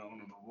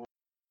touchdown.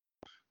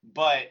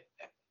 But,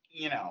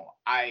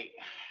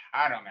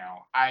 I don't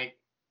know. I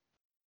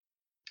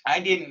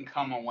didn't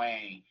come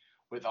away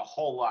with a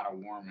whole lot of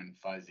warm and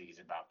fuzzies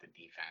about the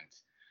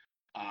defense.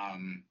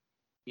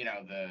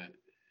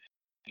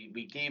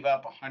 We gave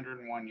up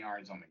 101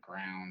 yards on the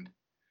ground.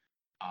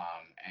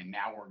 And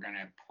now we're going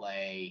to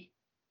play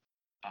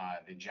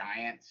the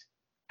Giants,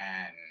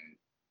 and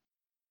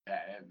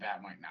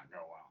that might not go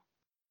well.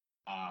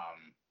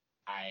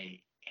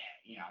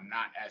 I'm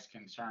not as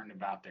concerned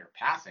about their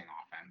passing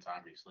offense,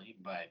 obviously,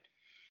 but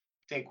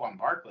Saquon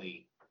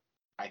Barkley,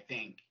 I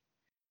think,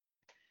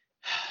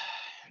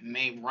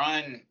 may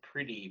run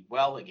pretty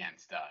well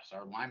against us.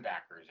 Our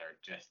linebackers are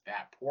just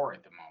that poor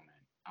at the moment.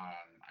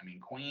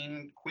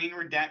 Queen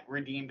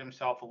redeemed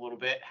himself a little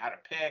bit, had a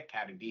pick,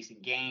 had a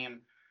decent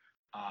game.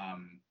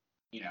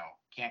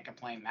 can't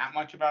complain that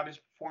much about his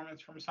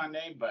performance from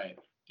Sunday, but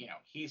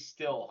he's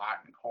still hot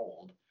and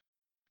cold.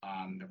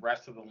 The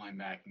rest of the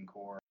linebacking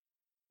core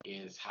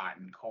is hot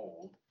and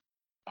cold.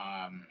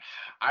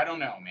 I don't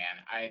know,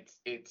 man.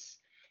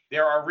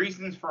 There are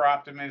reasons for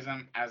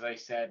optimism, as I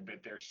said,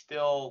 but there's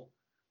still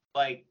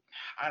I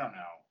don't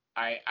know.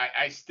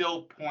 I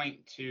still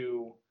point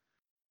to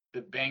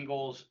the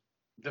Bengals.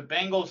 The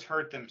Bengals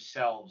hurt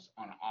themselves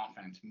on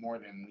offense more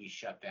than we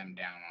shut them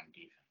down on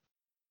defense.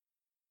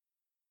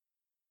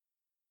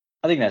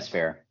 I think that's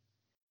fair.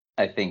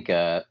 I think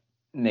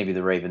maybe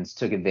the Ravens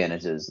took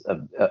advantage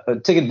of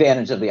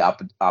the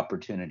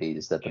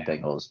opportunities that the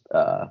Bengals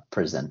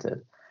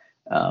presented.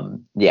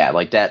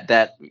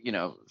 That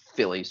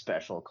Philly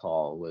special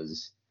call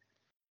was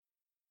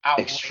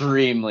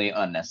extremely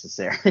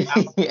unnecessary,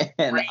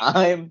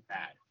 and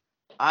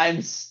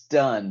I'm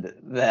stunned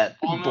that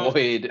almost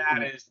Boyd.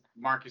 That is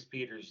Marcus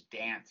Peters'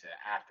 dance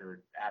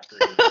after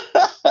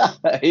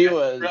he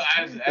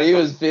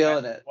was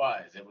feeling it.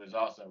 It was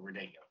also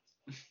ridiculous.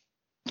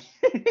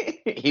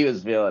 He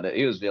was feeling it.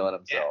 He was feeling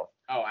himself.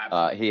 Yeah. Oh,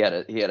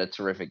 absolutely. He had a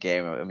terrific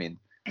game. I mean,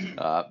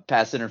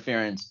 pass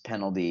interference,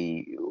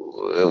 penalty,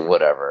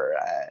 whatever.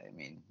 I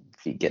mean,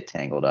 if he get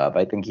tangled up,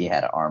 I think he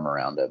had an arm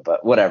around it,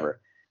 but whatever.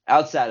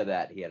 Outside of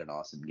that, he had an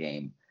awesome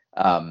game.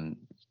 I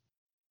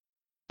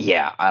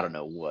don't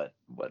know what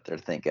they're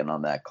thinking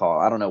on that call.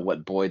 I don't know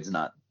what Boyd's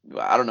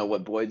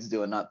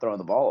doing, not throwing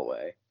the ball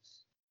away.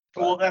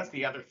 But, well, that's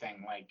the other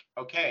thing.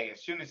 Okay,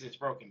 as soon as it's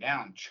broken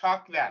down,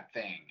 chuck that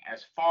thing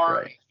as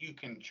far as you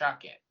can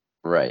chuck it.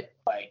 Right.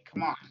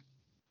 Come on.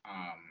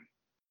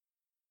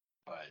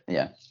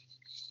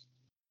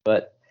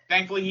 But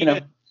thankfully he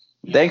did.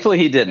 Thankfully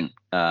he didn't.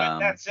 But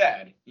that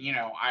said,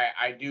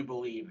 I do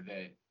believe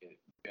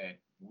that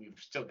we've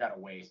still got a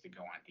ways to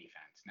go on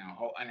defense.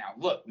 Now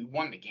look, we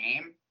won the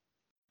game.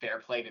 Fair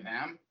play to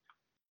them,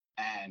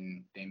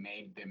 and they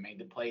made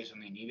the plays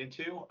when they needed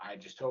to.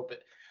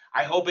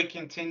 I hope it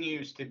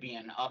continues to be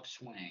an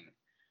upswing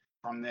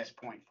from this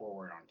point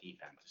forward on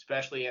defense,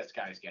 especially as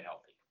guys get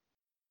healthy.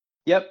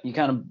 Yep, you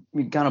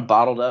kind of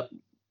bottled up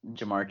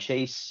Jamar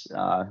Chase,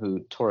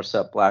 who tore us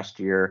up last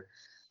year.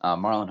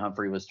 Marlon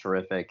Humphrey was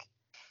terrific.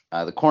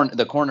 The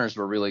corners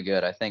were really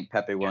good. I think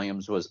Pepe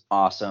Williams was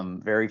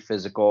awesome, very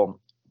physical,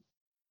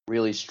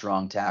 really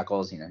strong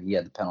tackles. He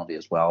had the penalty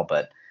as well,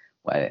 but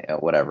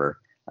whatever.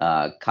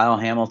 Kyle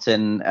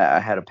Hamilton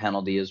had a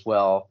penalty as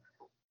well,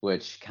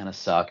 which kind of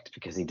sucked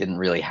because he didn't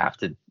really have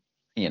to,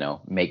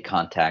 make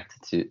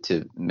contact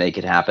to make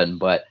it happen.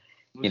 But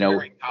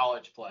very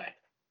college play.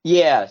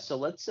 Yeah, so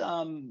let's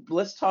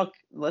talk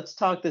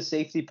the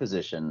safety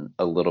position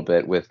a little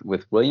bit with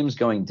Williams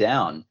going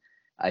down.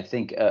 I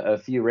think a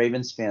few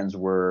Ravens fans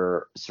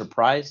were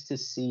surprised to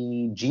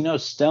see Geno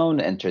Stone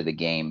enter the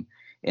game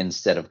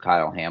instead of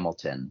Kyle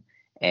Hamilton,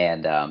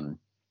 and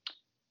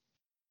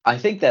I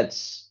think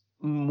that's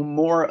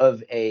more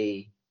of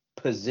a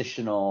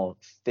positional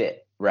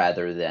fit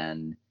rather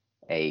than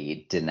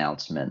a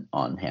denouncement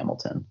on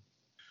Hamilton.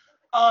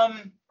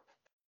 And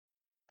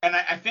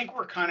I think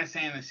we're kind of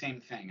saying the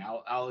same thing.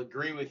 I'll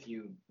agree with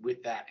you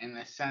with that in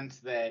the sense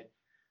that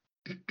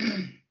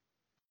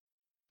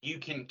you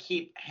can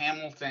keep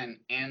Hamilton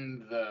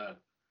in the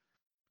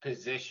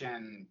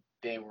position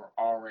they were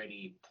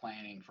already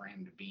planning for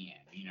him to be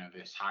in.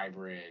 This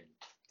hybrid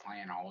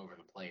playing all over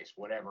the place,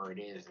 whatever it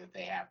is that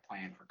they have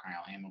planned for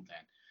Kyle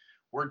Hamilton.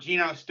 Where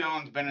Geno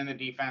Stone's been in the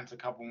defense a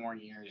couple more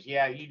years,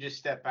 you just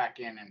step back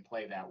in and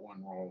play that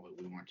one role that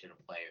we want you to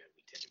play that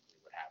we typically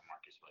would have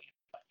Marcus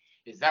Williams. But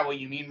is that what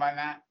you mean by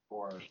that?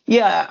 Or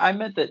I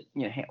meant that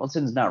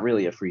Hamilton's not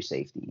really a free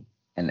safety,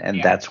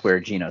 and that's where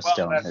Geno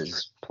Stone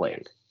has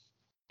played.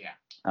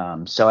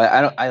 Yeah. So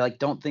I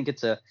don't think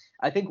it's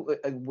I think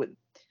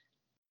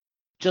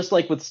just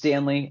like with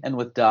Stanley and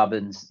with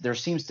Dobbins, there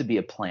seems to be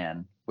a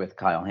plan with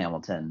Kyle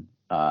Hamilton,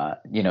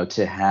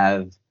 to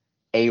have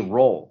a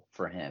role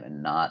for him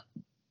and not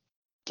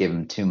give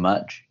him too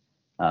much.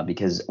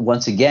 Because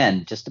once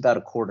again, just about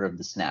a quarter of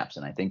the snaps,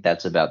 and I think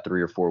that's about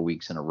 3 or 4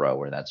 weeks in a row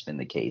where that's been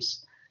the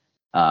case.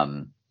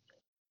 Playing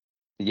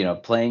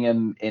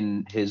him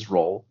in his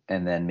role,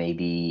 and then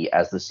maybe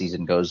as the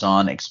season goes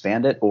on,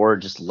 expand it, or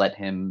just let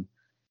him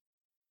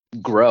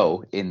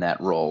grow in that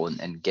role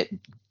and get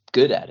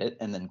good at it,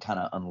 and then kind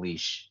of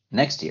unleash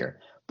next year.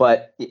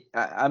 But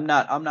I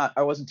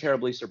wasn't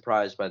terribly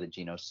surprised by the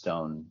Geno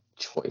Stone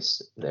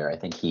choice there. I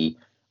think he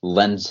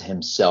lends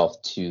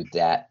himself to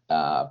that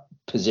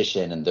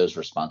position and those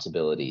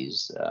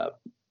responsibilities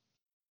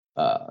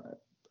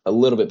a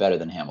little bit better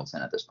than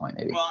Hamilton at this point,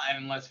 maybe. Well,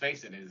 and let's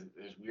face it, as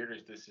weird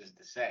as this is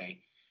to say,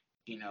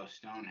 Geno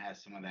Stone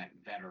has some of that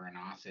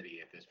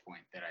veteranosity at this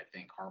point that I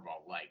think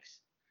Harbaugh likes.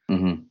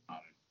 Mm-hmm.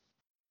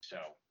 So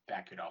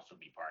that could also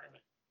be part of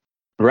it.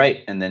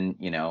 Right. And then,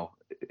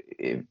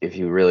 if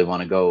you really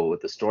want to go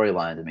with the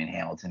storylines, I mean,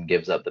 Hamilton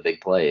gives up the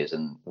big plays,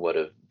 and what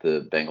have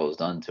the Bengals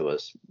done to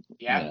us?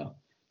 Yeah.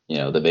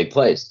 The big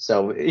plays.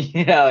 So, who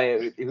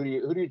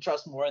do you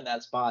trust more in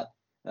that spot?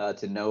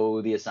 to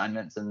know the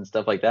assignments and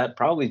stuff like that,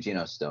 probably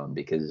Geno Stone,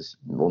 because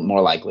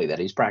more likely that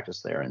he's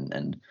practiced there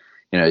and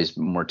he's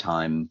more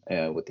time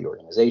with the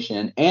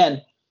organization.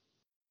 And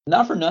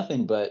not for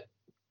nothing, but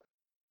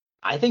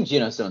I think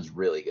Geno Stone's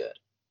really good.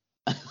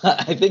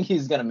 I think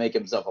he's going to make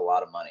himself a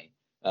lot of money.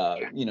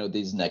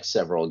 These next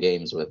several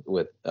games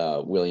with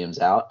Williams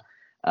out.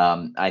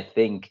 I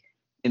think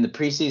in the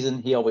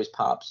preseason he always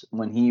pops.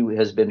 When he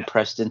has been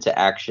pressed into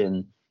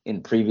action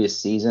in previous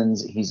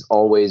seasons, he's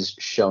always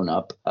shown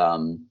up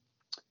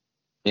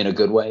in a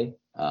good way.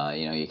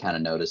 You kind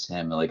of notice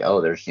him like,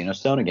 oh, there's Geno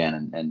Stone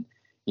again, and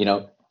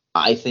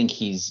I think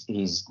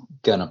he's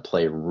gonna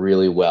play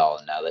really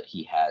well now that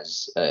he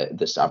has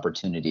this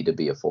opportunity to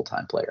be a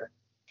full-time player.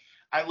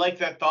 I like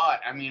that thought.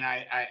 I mean,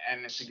 I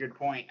and it's a good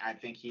point. I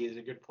think he is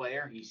a good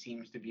player. He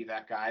seems to be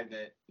that guy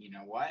that,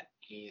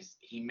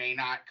 he may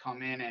not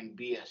come in and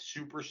be a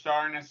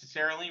superstar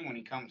necessarily when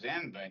he comes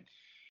in, but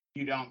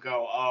you don't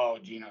go, oh,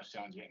 Geno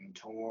Stone's getting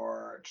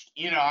torched.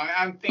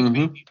 I think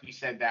maybe we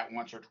said that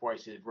once or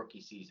twice his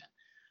rookie season.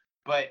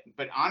 But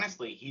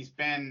honestly, he's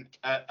been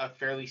a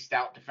fairly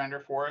stout defender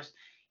for us.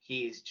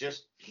 He's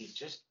just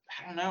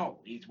I don't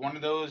know. He's one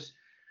of those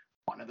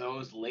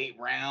late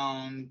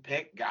round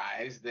pick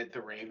guys that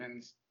the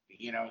Ravens,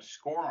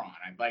 score on.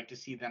 I'd like to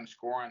see them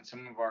score on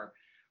some of our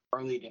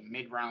early to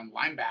mid round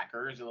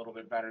linebackers a little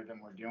bit better than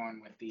we're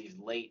doing with these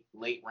late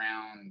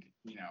round,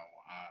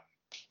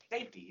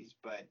 safeties.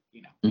 But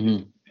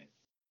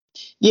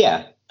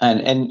yeah,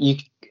 and you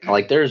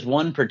like there's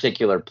one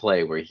particular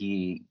play where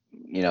he,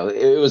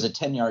 it was a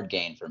 10-yard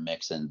gain for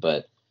Mixon,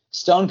 but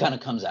Stone kind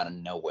of comes out of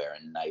nowhere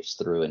and knifes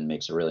through and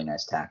makes a really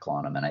nice tackle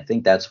on him, and I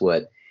think that's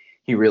what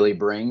he really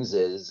brings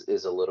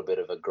is a little bit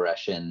of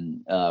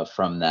aggression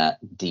from that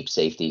deep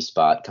safety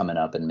spot coming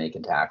up and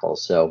making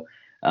tackles. So,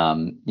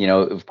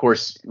 of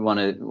course, want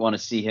to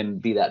see him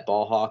be that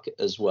ball hawk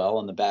as well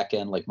on the back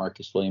end like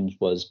Marcus Williams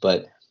was.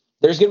 But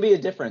there's going to be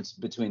a difference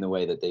between the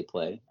way that they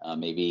play.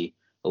 Maybe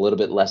a little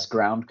bit less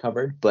ground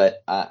covered,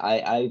 but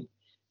I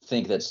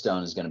think that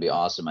Stone is going to be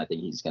awesome. I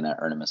think he's going to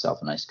earn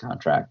himself a nice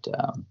contract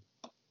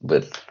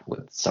with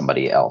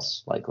somebody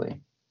else likely.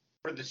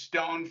 For the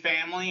Stone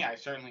family, I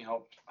certainly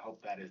hope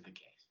that is the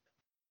case.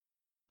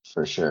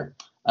 For sure.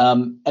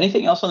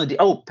 Anything else on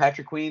the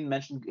Patrick Queen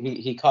mentioned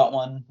he caught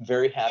one.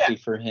 Very happy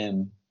for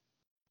him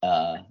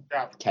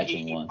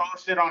catching one. He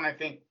posted on, I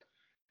think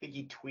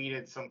he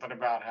tweeted something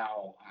about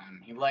how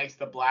he likes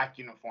the black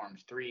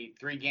uniforms. Three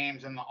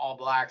games in the All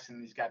Blacks,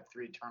 and he's got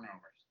 3 turnovers.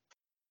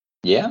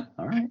 Yeah,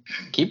 all right.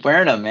 Keep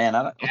wearing them, man.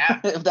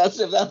 If that's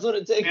what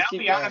it takes. I'll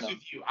be honest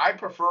with you. I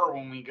prefer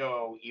when we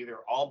go either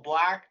all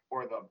black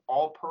or the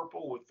all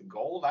purple with the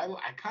gold. I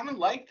kind of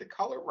like the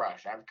color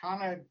rush.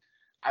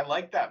 I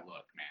like that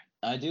look, man.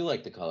 I do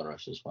like the color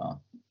rush as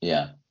well.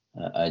 Yeah,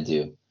 I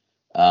do.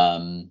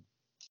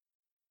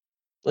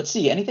 Let's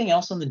see. Anything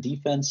else on the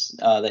defense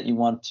that you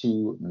want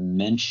to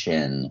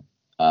mention?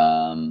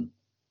 I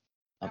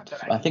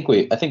think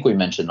we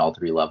mentioned all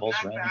 3 levels,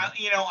 right?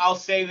 I'll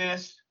say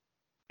this.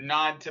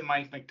 Nod to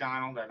Mike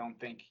Macdonald. I don't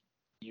think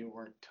you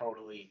were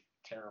totally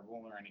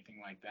terrible or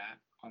anything like that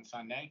on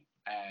Sunday.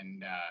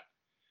 And,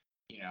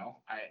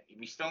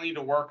 we still need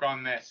to work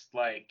on this,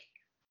 like,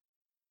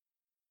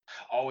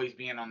 always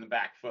being on the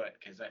back foot,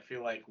 because I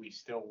feel like we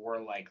still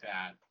were like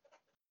that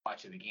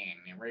much of the game.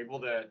 They were able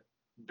to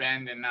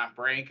bend and not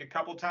break a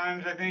couple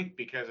times, I think,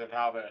 because of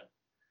how the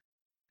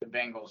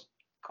Bengals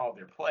called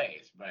their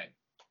plays. But,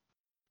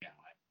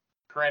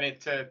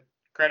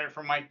 credit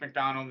for Mike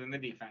Macdonald and the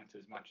defense,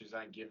 as much as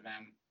I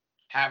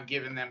have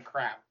given them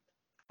crap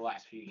the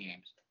last few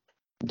games.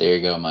 There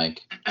you go, Mike.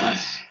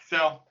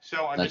 So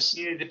I just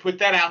needed to put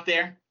that out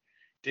there.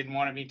 Didn't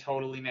want to be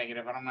totally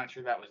negative, and I'm not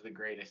sure that was the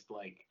greatest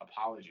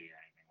apology or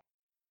anything.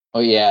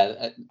 Oh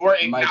yeah, or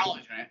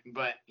acknowledgement, Mike,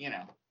 but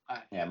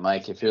yeah,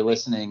 Mike, if you're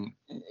listening,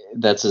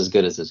 that's as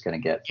good as it's gonna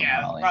get. Yeah,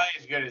 it's probably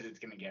as good as it's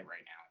gonna get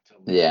right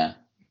now. Yeah.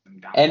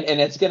 And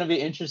it's going to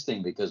be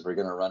interesting because we're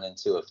going to run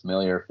into a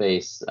familiar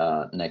face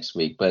next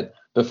week. But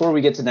before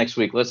we get to next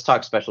week, let's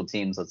talk special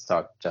teams. Let's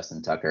talk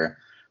Justin Tucker.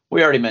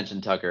 We already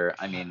mentioned Tucker.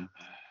 I mean,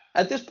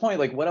 at this point,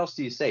 like, what else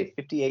do you say?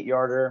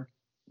 58-yarder,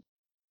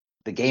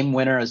 the game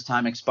winner as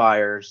time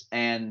expires,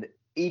 and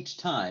each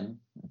time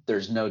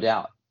there's no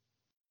doubt.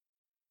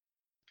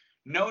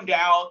 No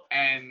doubt.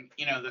 And,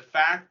 the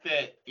fact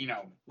that,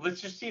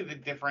 let's just see the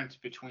difference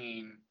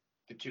between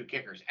the 2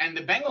 kickers. And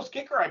the Bengals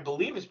kicker, I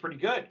believe, is pretty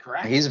good,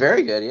 correct? He's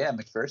very good, yeah.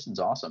 McPherson's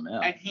awesome, yeah.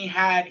 And he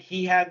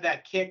had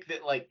that kick that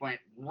went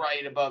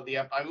right above the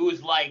up. It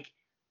was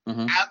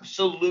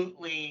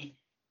absolutely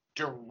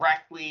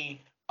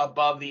directly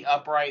above the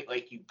upright.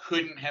 Like, you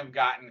couldn't have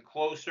gotten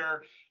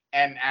closer.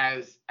 And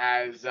as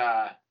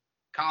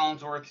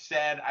Collinsworth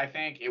said, I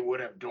think it would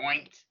have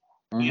doinked,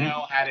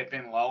 had it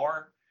been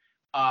lower.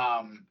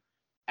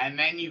 And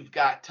then you've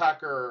got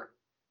Tucker,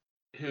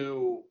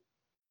 who,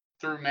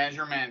 through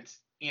measurements,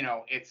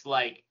 it's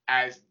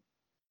as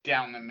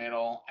down the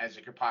middle as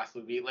it could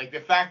possibly be. Like,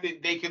 the fact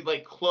that they could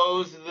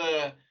close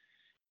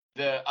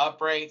the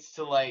uprights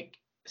to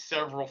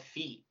several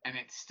feet, and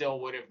it still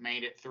would have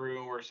made it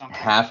through or something.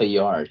 Half a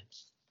yard.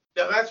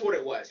 No, that's what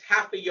it was.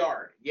 Half a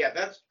yard. Yeah,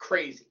 that's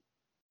crazy.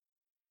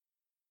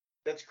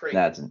 That's crazy.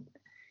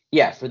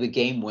 Yeah, for the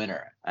game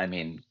winner. I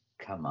mean,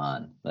 come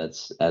on.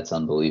 That's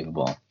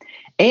unbelievable.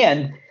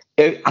 And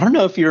I don't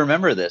know if you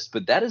remember this,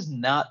 but that is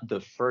not the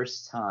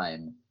first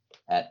time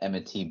at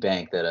M&T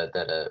Bank that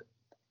a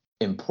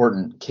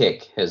important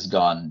kick has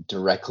gone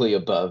directly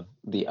above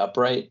the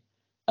upright.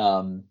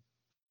 When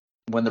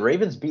the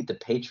Ravens beat the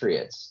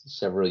Patriots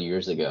several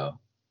years ago,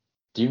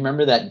 do you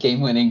remember that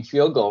game-winning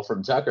field goal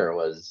from Tucker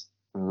was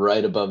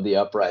right above the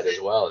upright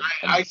as well?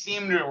 I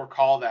seem to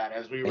recall that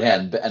as we were. Yeah,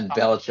 and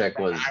Belichick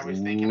was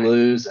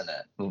losing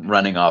it,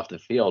 running off the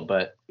field.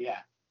 But yeah,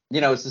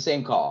 it's the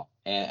same call.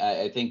 And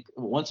I think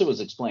once it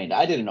was explained,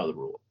 I didn't know the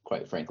rule,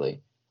 quite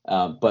frankly.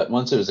 But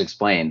once it was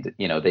explained,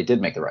 they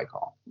did make the right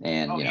call.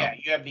 And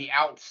you have the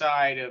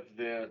outside of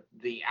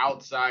the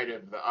outside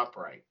of the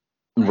upright.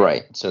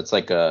 Right. So it's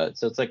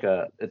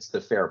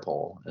the fair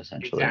pole,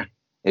 essentially. Exactly.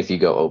 If you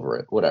go over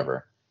it,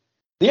 whatever.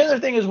 The other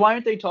thing is, why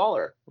aren't they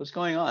taller? What's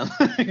going on?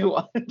 Just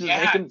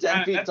make them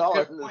 10 feet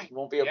taller. This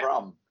won't be a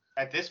problem.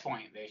 At this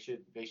point, they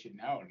should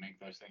know to make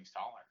those things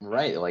taller.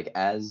 Right. Like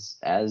as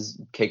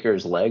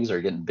kickers' legs are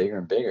getting bigger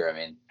and bigger, I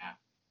mean,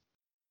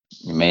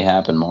 it may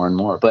happen more and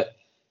more. But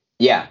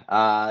yeah,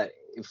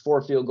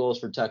 4 field goals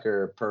for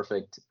Tucker,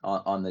 perfect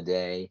on the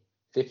day.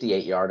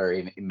 58-yarder,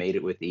 he made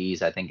it with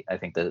ease. I think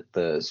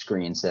the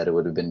screen said it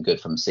would have been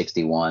good from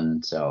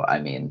 61. So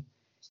I mean,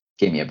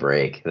 give me a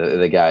break.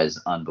 The guy's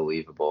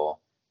unbelievable.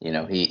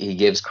 He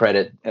gives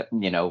credit, to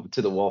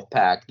the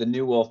Wolfpack, the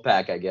new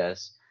Wolfpack, I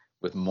guess,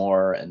 with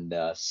Moore and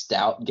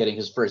Stout getting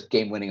his first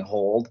game-winning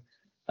hold.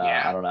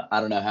 I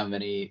don't know how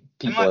many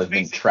people have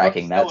been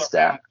tracking that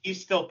stat.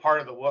 He's still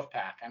part of the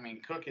Wolfpack. I mean,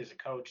 Cook is a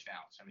coach now,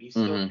 so he's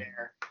still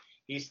there.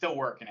 He's still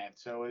working it.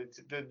 So it's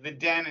the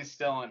den is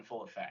still in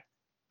full effect.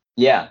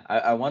 Yeah,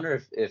 I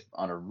wonder if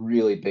on a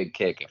really big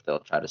kick, if they'll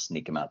try to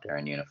sneak him out there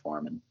in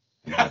uniform and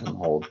have him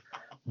hold.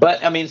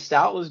 But I mean,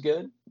 Stout was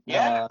good.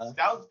 Yeah,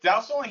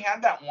 Stout's only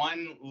had that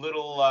one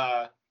little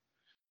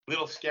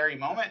scary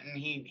moment, and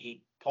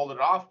he pulled it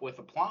off with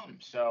aplomb.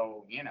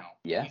 So he's been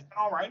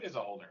all right as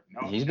a holder.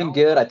 He's been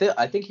good.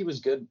 I think he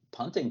was good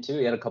punting too.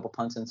 He had a couple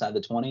punts inside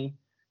the 20.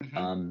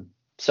 Mm-hmm.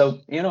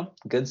 So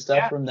good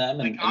stuff from them.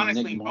 Like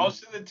honestly,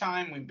 most of the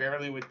time we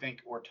barely would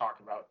think or talk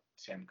about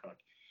Sam Cook.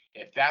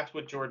 If that's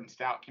what Jordan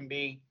Stout can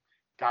be,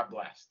 God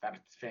bless. That's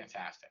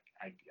fantastic.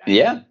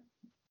 Yeah.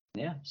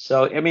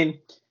 So I mean,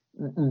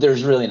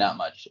 there's really not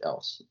much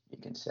else you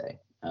can say.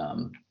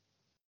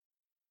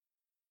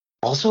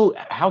 Also,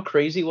 how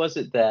crazy was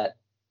it that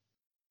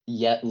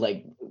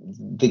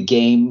the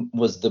game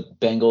was the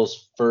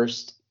Bengals'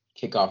 first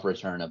kickoff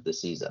return of the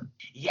season?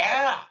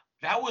 Yeah,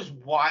 that was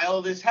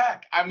wild as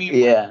heck. I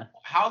mean,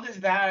 how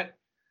does that?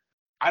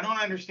 I don't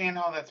understand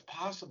how that's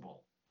possible.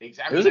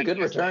 Exactly. It was a good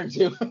return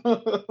too.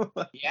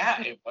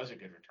 Yeah, it was a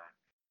good return.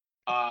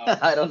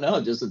 I don't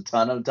know, just a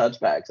ton of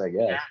touchbacks, I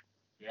guess.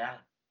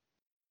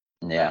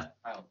 Yeah.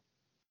 Wow.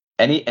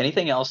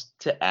 Anything else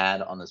to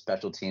add on the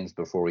special teams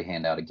before we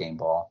hand out a game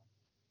ball?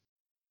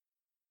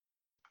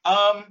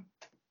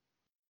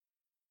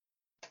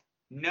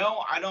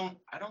 No, I don't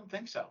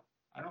think so.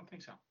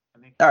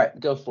 All right,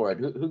 go for it.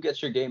 Who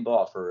gets your game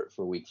ball for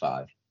week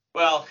 5?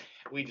 Well,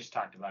 we just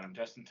talked about him,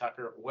 Justin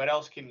Tucker. What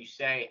else can you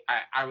say?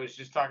 I was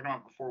just talking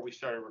about before we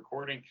started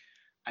recording.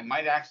 I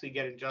might actually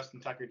get a Justin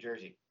Tucker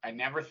jersey. I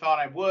never thought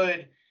I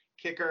would.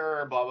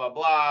 Kicker, blah, blah,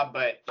 blah.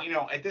 But,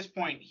 at this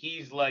point,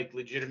 he's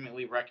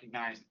legitimately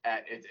recognized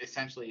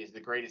essentially as the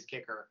greatest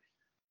kicker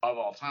of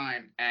all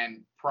time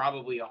and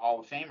probably a Hall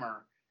of Famer.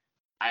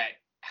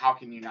 How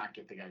can you not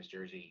get the guy's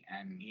jersey?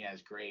 And he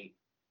has great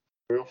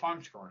Royal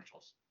Farms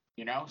commercials.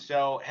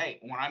 So, hey,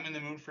 when I'm in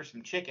the mood for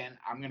some chicken,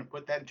 I'm going to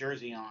put that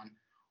jersey on,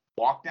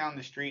 walk down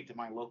the street to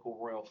my local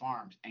Royal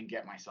Farms, and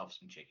get myself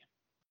some chicken.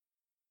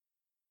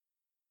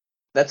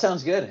 That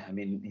sounds good. I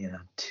mean,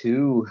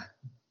 two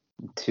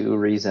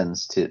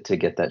reasons to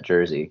get that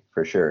jersey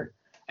for sure.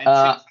 And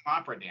some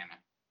opera, damn it.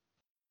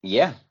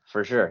 Yeah,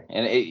 for sure.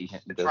 And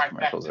those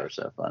commercials are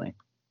so funny.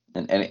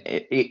 And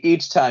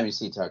each time you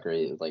see Tucker,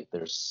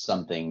 there's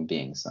something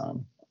being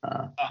sung.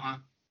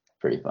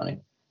 Pretty funny.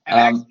 And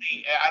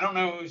actually, I don't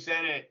know who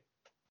said it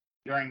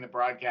during the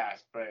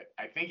broadcast, but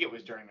I think it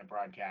was during the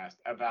broadcast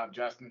about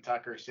Justin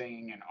Tucker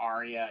singing an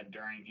aria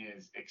during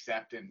his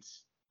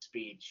acceptance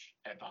speech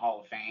at the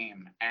Hall of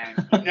Fame. And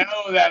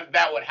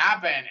that would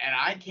happen, and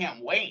I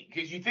can't wait,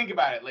 because you think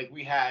about it,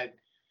 we had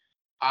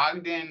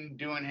Ogden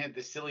doing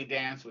the silly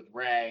dance with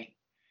Ray,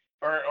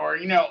 or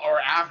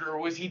after,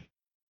 was he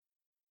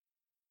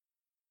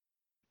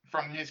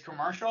from his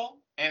commercial?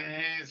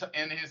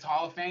 In his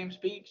Hall of Fame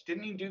speech,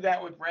 didn't he do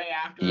that with Ray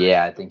after?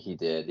 Yeah, I think he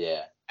did.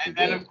 Yeah. And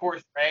then of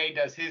course Ray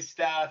does his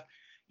stuff.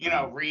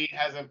 Reed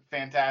has a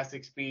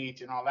fantastic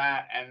speech and all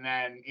that. And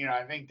then,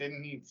 I think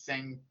didn't he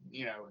sing,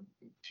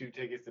 2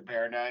 Tickets to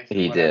Paradise or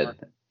He whatever?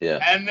 did. Yeah.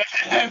 And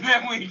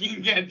then we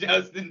can get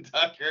Justin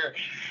Tucker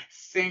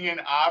singing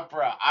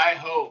opera. I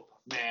hope,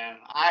 man.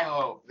 I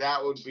hope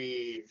that would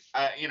be,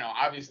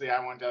 obviously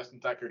I want Justin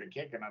Tucker to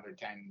kick another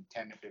 10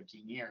 to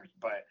 15 years,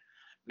 but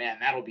man,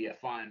 that'll be a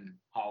fun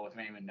Hall of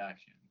Fame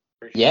induction.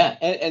 For sure. Yeah,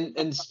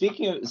 and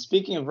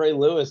speaking of Ray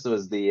Lewis,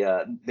 was they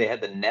had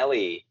the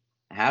Nelly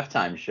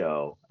halftime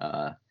show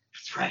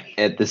That's right.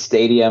 at the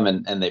stadium,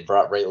 and they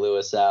brought Ray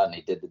Lewis out, and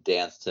he did the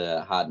dance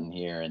to Hot in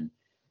Here, and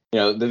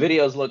the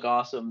videos look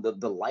awesome.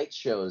 The light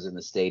shows in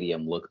the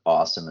stadium look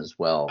awesome as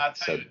well. I'll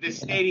tell you, the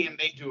stadium,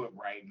 they do it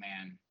right,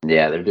 man.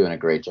 Yeah, they're doing a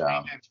great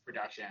job. Maintenance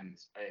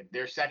Productions,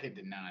 they're second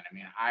to none. I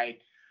mean,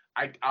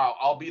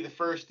 I'll be the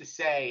first to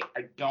say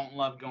I don't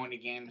love going to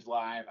games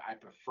live. I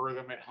prefer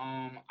them at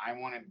home. I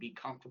want to be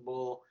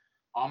comfortable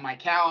on my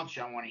couch.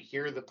 I want to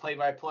hear the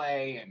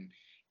play-by-play and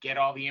get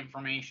all the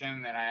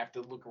information that I have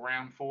to look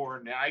around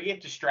for. Now, I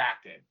get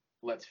distracted,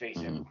 let's face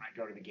it, when I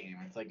go to the game.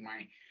 It's like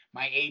my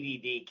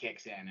ADD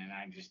kicks in, and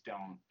I just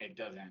don't. It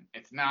doesn't.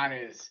 It's not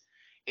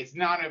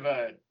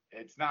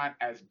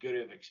as good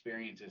of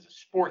experience as a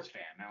sports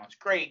fan. Now, it's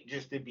great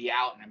just to be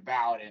out and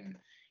about and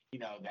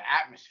the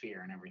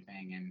atmosphere and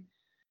everything.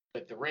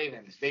 But the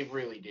Ravens, they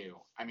really do.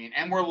 I mean,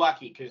 and we're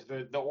lucky because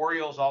the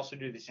Orioles also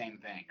do the same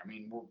thing. I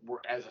mean, we're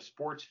as a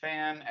sports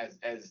fan,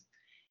 as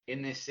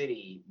in this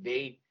city,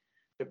 the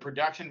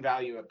production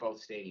value at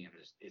both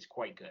stadiums is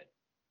quite good.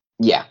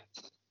 Yeah,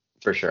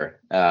 for sure.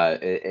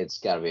 It's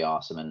got to be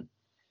awesome. And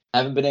I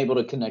haven't been able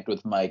to connect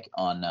with Mike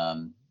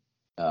on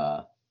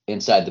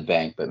Inside the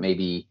Bank, but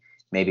maybe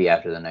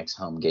after the next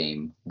home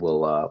game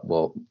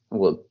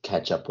we'll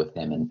catch up with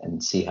him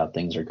and see how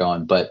things are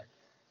going. But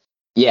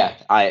yeah,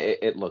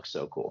 it looks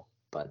so cool.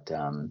 But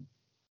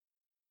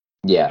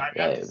yeah,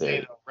 I have to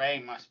say though, Ray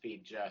must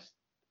be just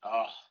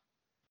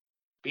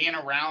being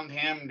around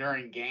him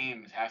during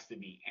games has to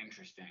be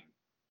interesting.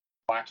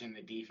 Watching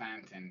the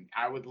defense, and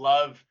I would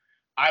love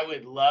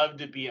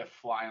to be a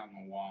fly on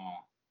the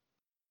wall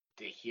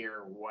to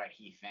hear what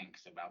he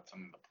thinks about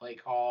some of the play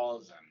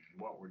calls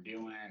and what we're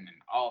doing and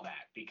all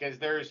that, because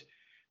there's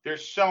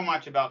so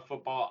much about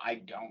football I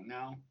don't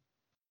know,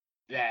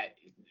 that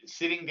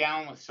sitting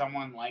down with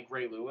someone like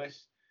Ray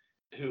Lewis,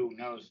 who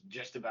knows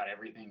just about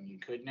everything you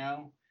could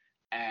know,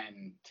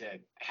 and to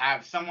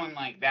have someone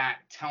like that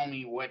tell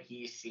me what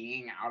he's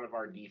seeing out of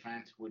our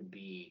defense would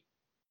be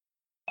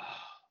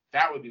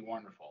that would be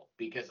wonderful,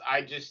 because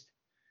I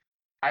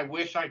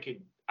wish I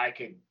could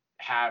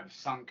have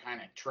some kind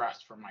of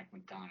trust for Mike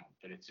McDonald,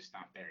 but it's just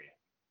not there yet.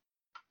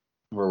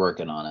 We're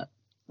working on it.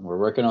 We're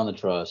working on the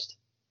trust.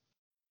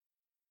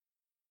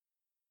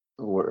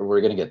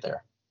 We're gonna get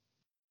there.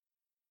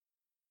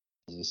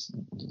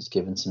 Just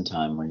given some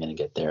time, we're gonna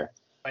get there.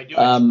 If I do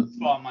a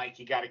ball, Mike,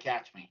 you got to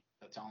catch me.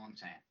 That's all I'm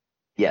saying.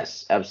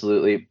 Yes,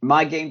 absolutely.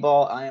 My game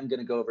ball, I am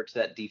gonna go over to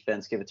that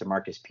defense. Give it to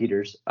Marcus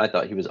Peters. I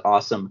thought he was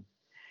awesome.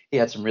 He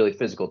had some really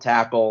physical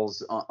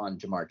tackles on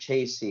Jamar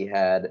Chase. He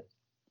had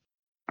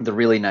the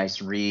really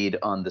nice read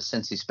on the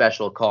Cincy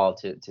special call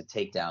to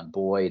take down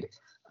Boyd.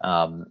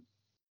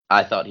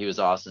 I thought he was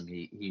awesome.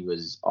 He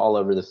was all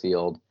over the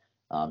field.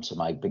 So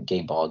my big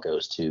game ball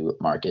goes to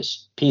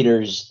Marcus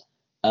Peters.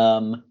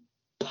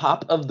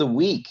 Pop of the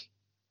week.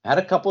 I had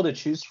a couple to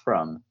choose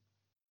from.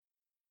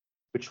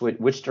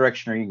 Which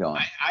direction are you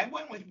going? I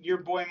went with your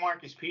boy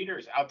Marcus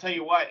Peters. I'll tell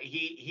you what,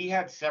 he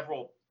had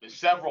several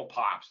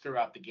pops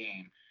throughout the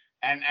game.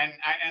 And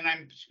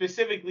I'm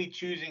specifically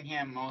choosing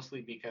him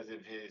mostly because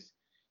of his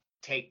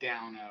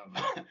takedown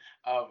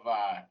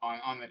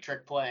on the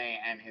trick play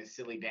and his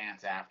silly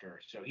dance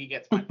after. So he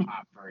gets my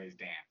pop for his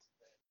dance.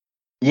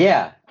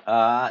 Yeah,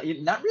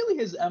 not really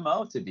his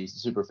MO to be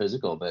super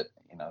physical, but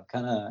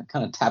kind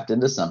of tapped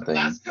into something.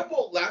 Last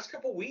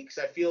couple weeks,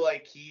 I feel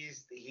like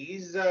he's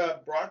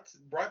brought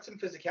some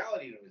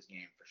physicality to his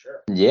game for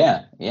sure.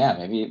 Yeah,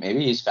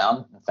 maybe he's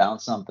found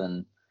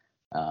something.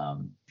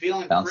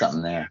 Feeling found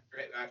something there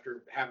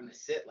after having to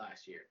sit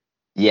last year.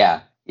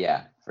 Yeah,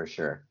 for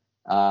sure.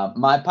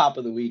 My pop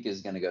of the week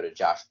is going to go to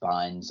Josh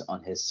Bynes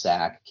on his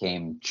sack.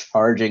 Came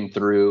charging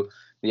through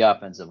the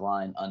offensive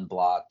line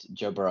unblocked.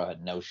 Joe Burrow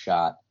had no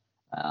shot,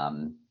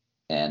 and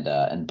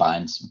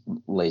Bynes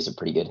lays a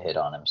pretty good hit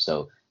on him.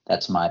 So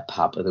that's my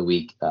pop of the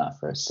week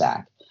for a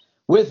sack.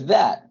 With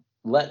that,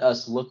 let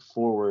us look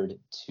forward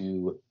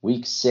to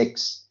Week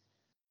 6.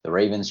 The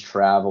Ravens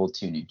travel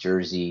to New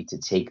Jersey to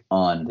take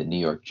on the New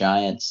York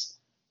Giants.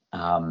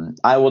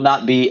 I will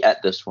not be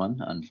at this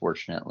one,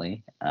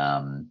 unfortunately.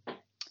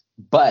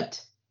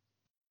 But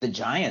the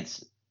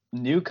Giants,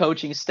 new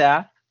coaching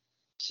staff,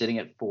 sitting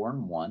at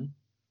 4-1,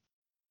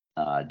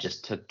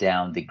 just took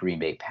down the Green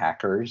Bay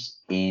Packers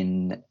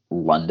in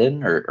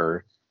London,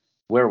 or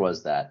where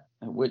was that?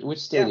 Which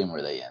stadium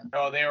were they in?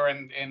 Oh, they were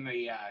in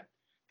the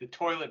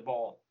toilet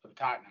bowl of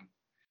Tottenham.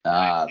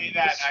 I say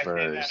that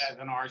as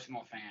an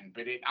Arsenal fan,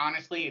 but it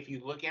honestly, if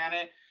you look at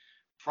it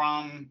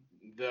from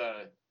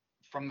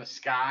the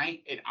sky,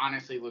 it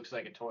honestly looks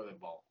like a toilet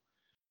bowl.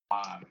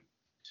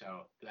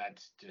 So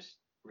that's just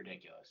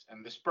ridiculous.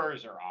 And the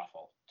Spurs are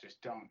awful.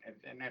 Just don't.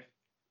 And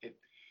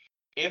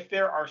if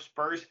there are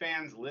Spurs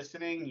fans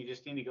listening, you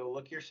just need to go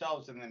look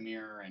yourselves in the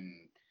mirror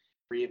and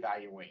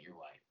reevaluate your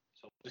life.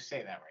 So just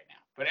say that right now.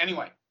 But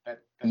anyway,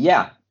 that's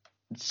yeah.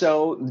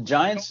 So the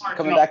Giants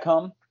coming back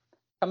home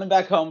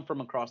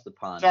from across the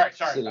pond. Sorry.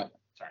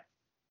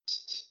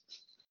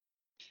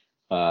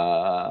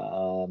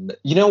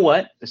 You know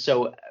what?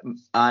 So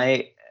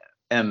I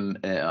am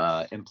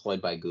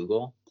employed by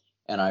Google,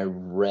 and I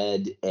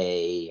read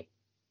a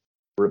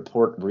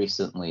report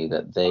recently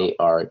that they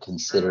are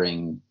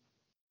considering.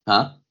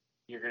 Huh?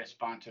 You're gonna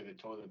sponsor the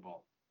toilet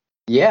bowl.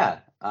 Yeah,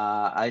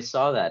 I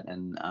saw that,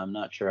 and I'm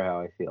not sure how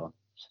I feel.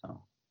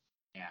 So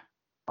yeah,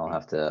 I'll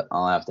have to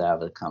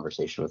have a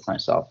conversation with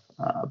myself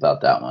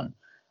about that one.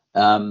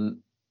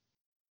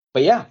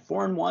 But yeah,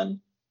 4-1.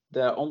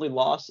 The only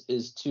loss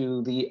is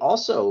to the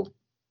also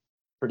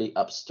pretty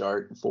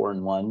upstart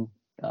 4-1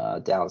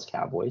 Dallas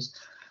Cowboys.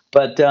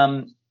 But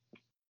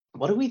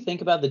what do we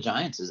think about the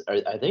Giants?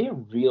 Are they a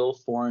real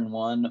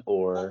 4-1,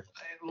 or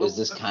is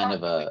this kind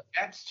of a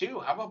Jets too?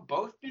 How about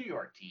both New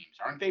York teams?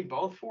 Aren't they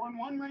both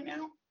 4-1 right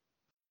now?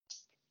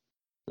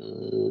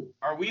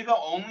 Are we the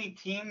only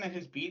team that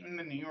has beaten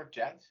the New York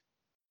Jets?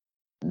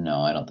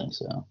 No, I don't think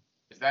so.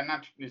 Is that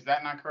not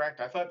correct?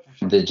 I thought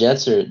the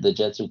Jets are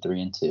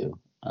 3-2.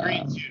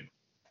 3-2.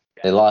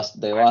 They lost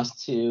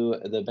to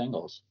the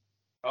Bengals.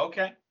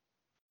 Okay.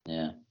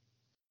 Yeah.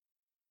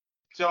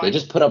 So they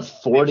just put up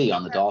 40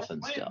 on the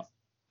Dolphins still.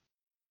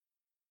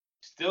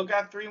 Still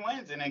got 3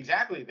 wins, and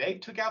exactly, they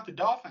took out the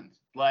Dolphins.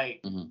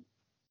 Like,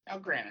 now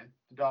granted,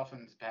 the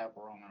Dolphins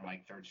were on their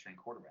like third string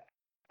quarterback,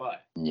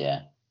 but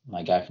yeah,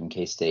 my guy from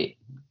K-State,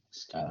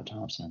 Skylar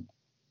Thompson.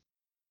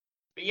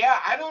 But yeah,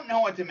 I don't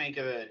know what to make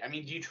of it. I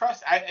mean, do you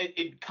trust?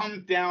 It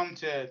comes down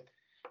to,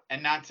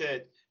 and not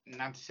to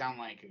sound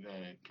like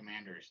the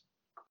Commanders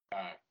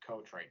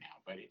coach right now,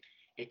 but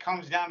it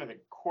comes down to the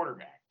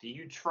quarterback. Do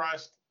you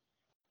trust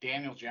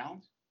Daniel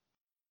Jones?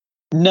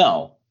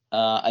 No,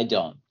 I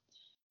don't.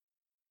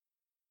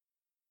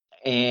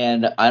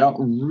 And I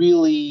don't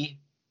really.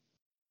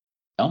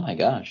 Oh my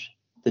gosh,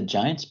 the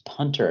Giants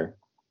punter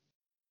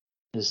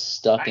is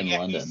stuck in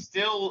London. He's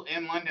still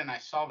in London. I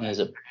saw that. He has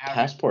a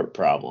passport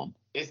problem.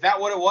 Is that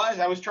what it was?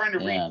 I was trying to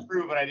read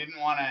through, but I didn't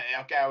want to.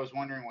 Okay, I was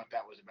wondering what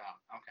that was about.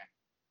 Okay.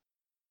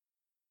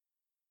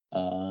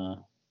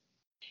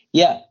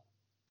 Yeah,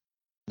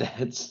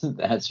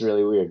 that's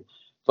really weird.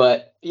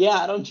 But yeah,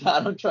 I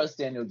don't trust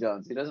Daniel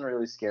Jones. He doesn't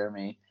really scare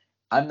me.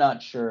 I'm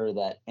not sure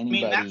that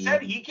anybody. I mean, that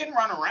said, he can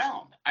run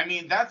around. I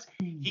mean,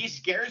 he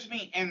scares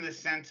me in the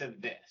sense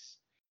of this.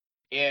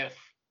 If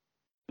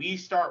we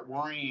start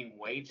worrying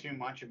way too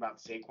much about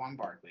Saquon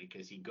Barkley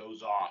because he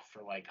goes off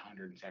for like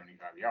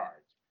 175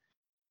 yards,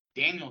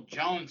 Daniel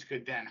Jones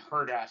could then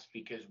hurt us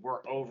because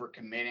we're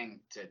overcommitting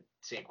to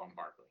Saquon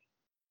Barkley.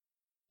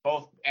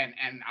 Both, and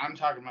I'm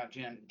talking about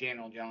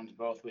Daniel Jones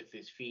both with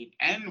his feet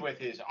and with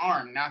his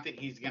arm. Not that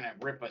he's going to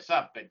rip us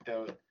up, but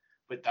the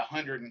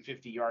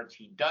 150 yards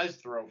he does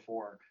throw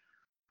for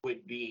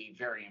would be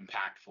very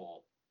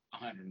impactful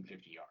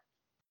 150 yards.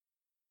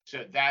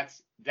 So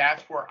that's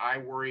where I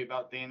worry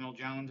about Daniel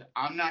Jones.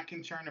 I'm not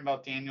concerned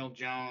about Daniel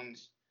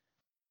Jones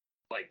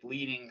like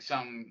leading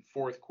some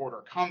fourth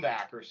quarter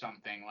comeback or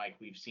something like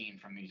we've seen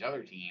from these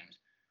other teams.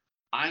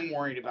 I'm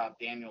worried about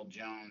Daniel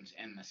Jones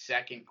in the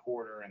second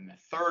quarter and the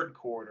third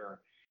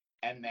quarter,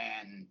 and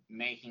then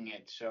making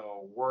it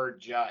so we're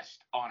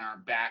just on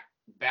our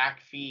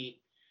back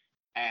feet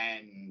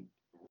and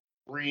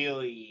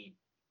really,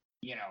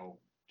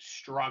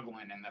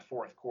 struggling in the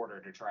fourth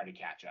quarter to try to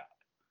catch up.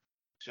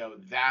 So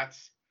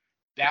that's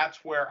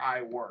where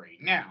I worry.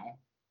 Now,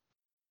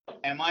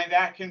 am I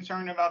that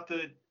concerned about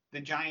the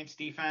Giants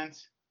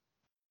defense?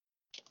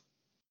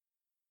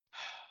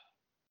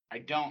 I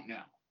don't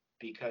know,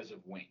 because of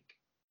Wink.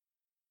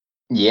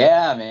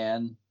 Yeah,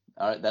 man.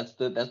 All right, that's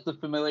the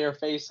familiar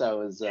face I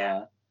was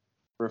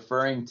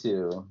referring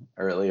to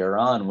earlier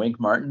on. Wink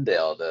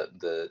Martindale,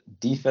 the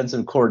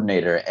defensive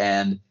coordinator,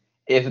 and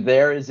if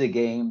there is a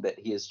game that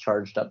he is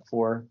charged up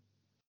for,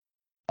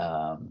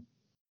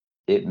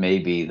 it may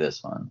be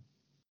this one.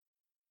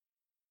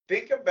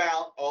 Think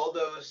about all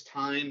those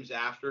times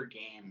after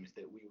games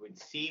that we would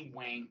see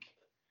Wink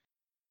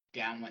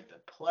down with the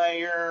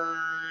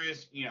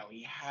players.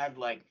 He had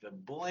like the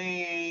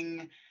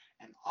bling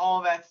and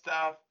all that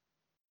stuff.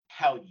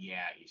 Hell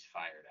yeah, he's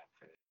fired up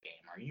for this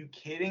game. Are you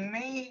kidding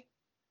me?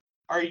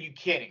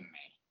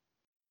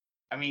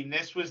 I mean,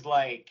 this was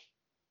like,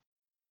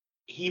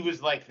 he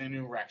was like the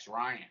new Rex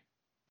Ryan.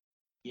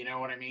 You know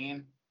what I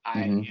mean?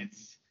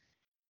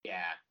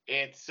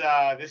 This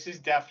is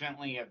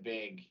definitely a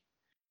big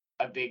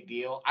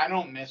deal. I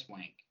don't miss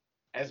Wink.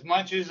 As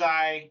much as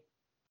I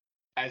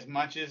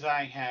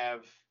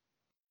have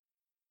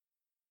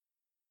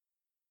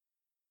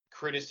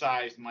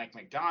criticized Mike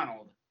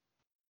Macdonald,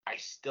 I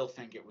still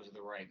think it was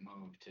the right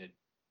move to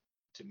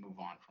move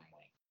on from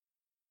Wink.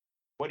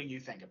 What do you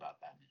think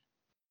about that, man?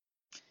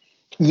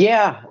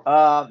 Yeah,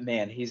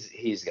 man,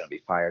 he's gonna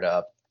be fired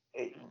up.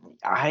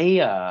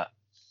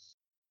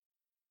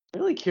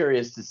 really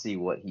curious to see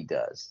what he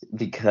does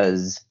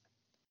because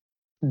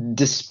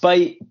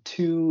despite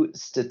two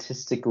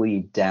statistically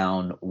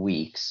down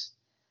weeks,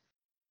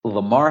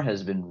 Lamar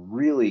has been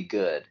really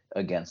good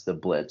against the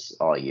blitz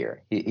all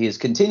year. He has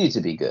continued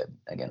to be good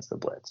against the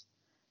blitz,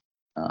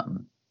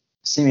 um,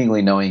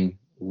 seemingly knowing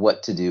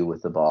what to do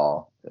with the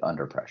ball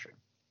under pressure.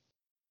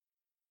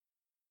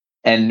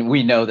 And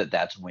we know that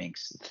that's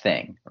Wink's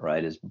thing,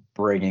 right? Is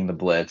bringing the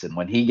blitz. And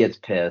when he gets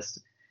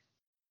pissed,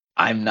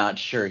 I'm not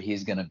sure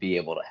he's going to be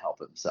able to help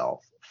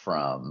himself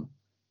from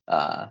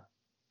uh,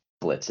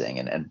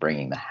 blitzing and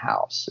bringing the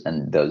house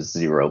and those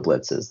zero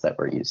blitzes that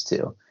we're used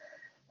to.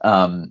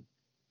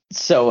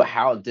 So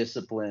how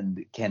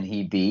disciplined can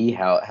he be?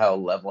 How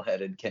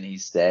level-headed can he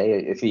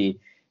stay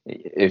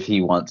if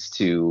he wants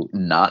to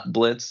not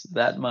blitz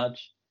that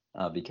much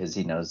because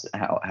he knows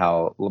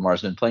how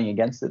Lamar's been playing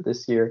against it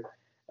this year?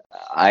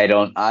 I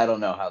don't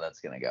know how that's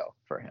going to go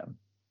for him.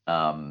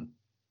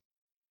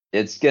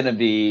 It's going to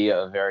be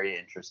a very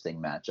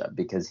interesting matchup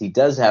because he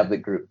does have the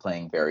group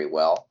playing very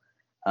well.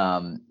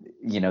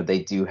 They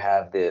do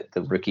have the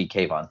rookie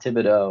Kayvon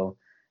Thibodeau,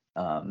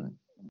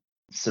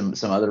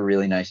 some other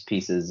really nice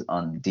pieces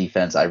on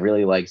defense. I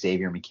really like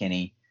Xavier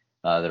McKinney,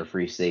 their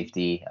free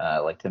safety. I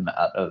liked him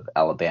out of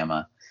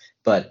Alabama,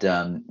 but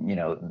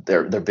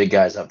they're big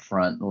guys up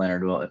front.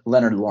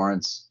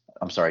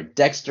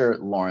 Dexter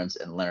Lawrence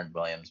and Leonard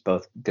Williams,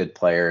 both good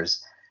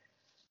players.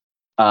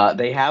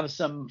 They have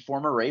some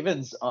former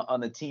Ravens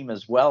on the team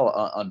as well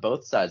on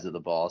both sides of the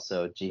ball.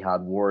 So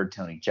Jihad Ward,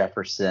 Tony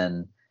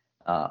Jefferson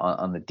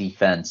on the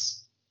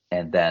defense,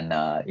 and then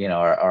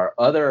our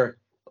other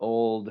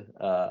old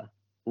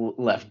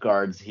left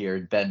guards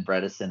here, Ben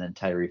Bredesen and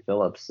Tyree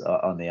Phillips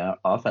on the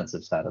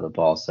offensive side of the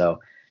ball. So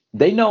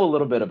they know a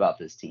little bit about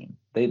this team.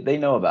 They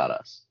know about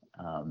us.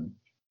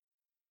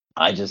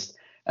 I just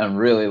am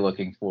really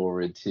looking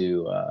forward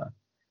to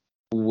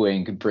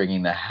Wink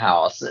bringing the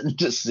house and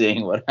just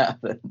seeing what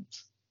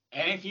happens.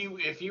 And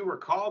if you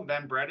recall,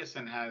 Ben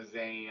Bredesen has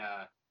a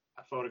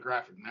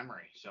photographic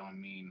memory, so I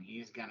mean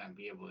he's gonna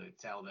be able to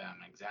tell them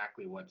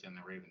exactly what's in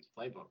the Ravens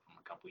playbook from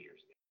a couple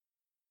years ago.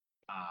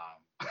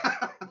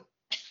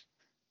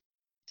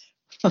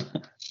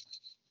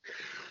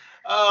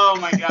 Oh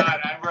my God,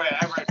 I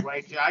read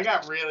way too. I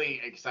got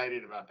really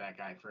excited about that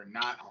guy for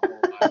not a whole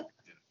lot of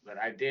reasons, but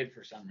I did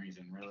for some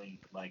reason really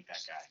like that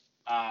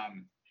guy.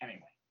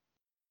 Anyway.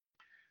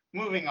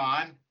 Moving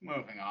on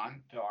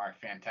to our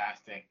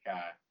fantastic,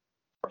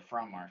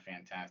 from our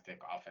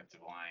fantastic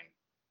offensive line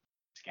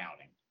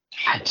scouting.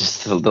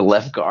 Just the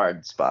left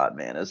guard spot,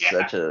 man, is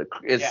such a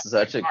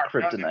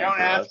kryptonite. Don't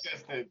ask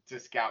us to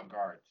scout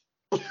guards.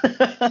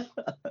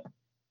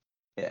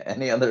 Yeah,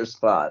 any other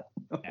spot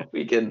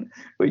we can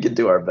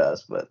do our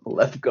best, but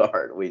left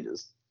guard we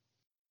just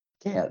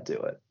can't do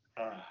it.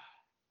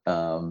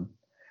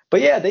 But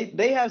yeah,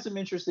 they have some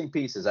interesting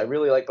pieces. I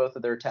really like both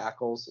of their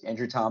tackles.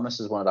 Andrew Thomas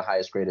is one of the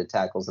highest graded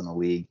tackles in the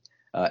league.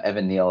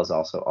 Evan Neal is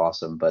also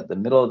awesome, but the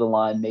middle of the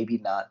line maybe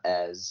not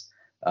as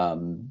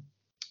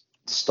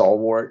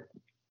stalwart.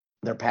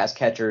 Their pass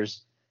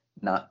catchers,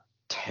 not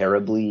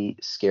terribly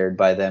scared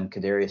by them.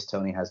 Kadarius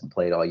Toney hasn't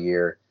played all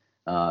year.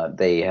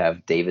 They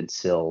have David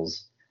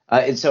Sills.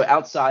 And so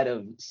outside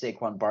of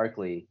Saquon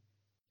Barkley,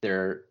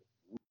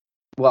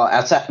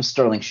 outside of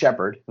Sterling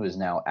Shepard, who is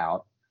now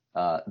out,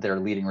 their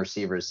leading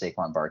receiver is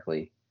Saquon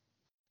Barkley.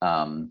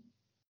 And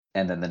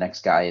then the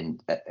next guy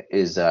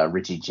is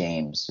Richie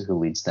James, who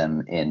leads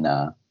them in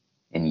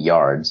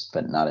yards,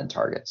 but not in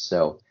targets.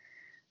 So,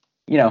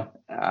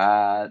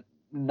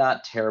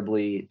 not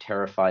terribly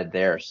terrified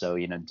there. So,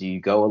 do you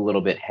go a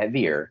little bit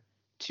heavier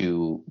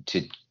to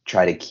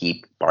try to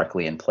keep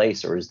Barkley in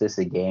place, or is this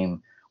a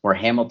game where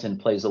Hamilton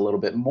plays a little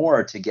bit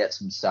more to get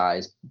some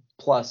size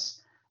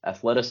plus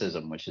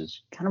athleticism, which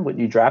is kind of what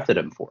you drafted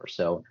him for?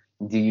 So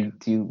do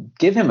you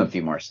give him a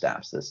few more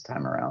snaps this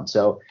time around?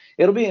 So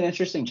it'll be an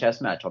interesting chess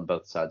match on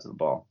both sides of the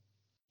ball.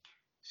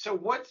 So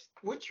what's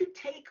your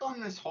take on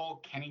this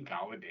whole Kenny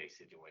Golladay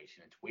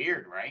situation? It's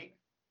weird, right?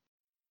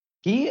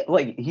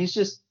 He's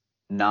just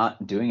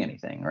not doing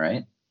anything,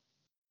 right?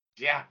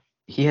 Yeah.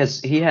 He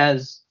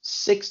has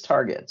 6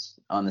 targets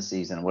on the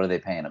season. What are they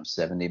paying him?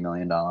 $70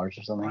 million or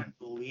something?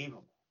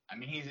 Unbelievable. I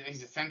mean,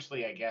 he's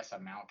essentially, I guess, a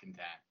malcontent.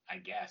 I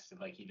guess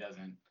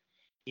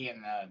he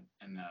and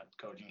the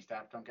coaching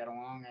staff don't get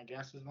along, I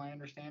guess, is my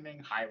understanding.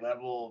 High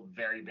level,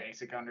 very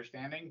basic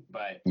understanding,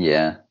 but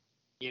yeah,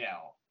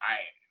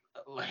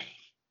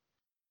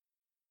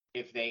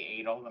 if they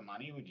ate all the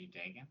money, would you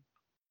take him?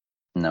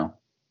 No,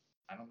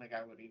 I don't think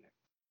I would either.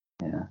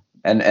 Yeah,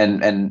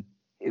 and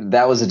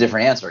that was a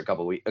different answer a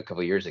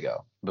couple years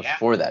ago.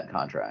 Before that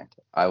contract,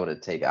 I would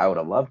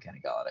have loved Kenny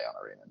Golladay on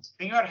the Ravens.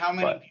 Think about how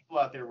many people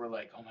out there were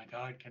like, "Oh my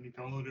God, Kenny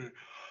Golladay!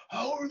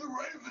 How are the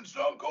Ravens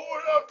not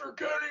going after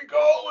Kenny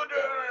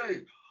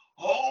Golladay?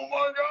 Oh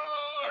my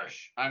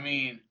gosh!" I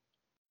mean,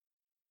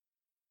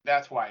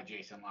 that's why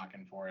Jason La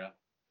Canfora.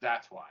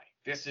 That's why.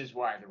 This is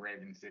why the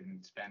Ravens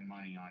didn't spend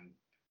money on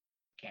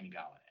Kenny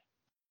Golladay.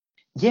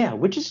 Yeah,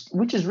 which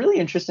is really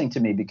interesting to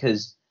me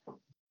because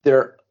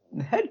they're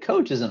head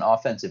coach is an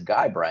offensive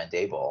guy, Brian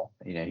Daboll.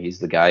 He's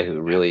the guy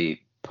who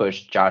really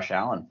pushed Josh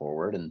Allen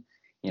forward, and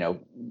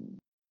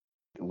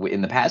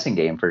in the passing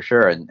game for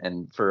sure.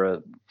 And for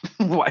a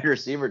wide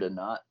receiver to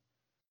not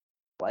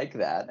like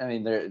that, I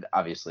mean, there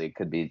obviously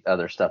could be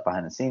other stuff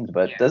behind the scenes,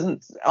 but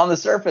doesn't on the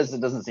surface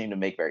it doesn't seem to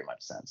make very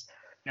much sense.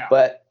 No.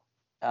 But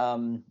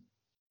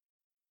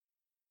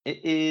it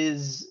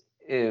is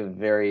a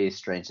very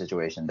strange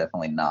situation.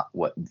 Definitely not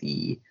what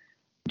the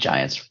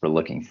Giants were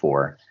looking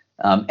for.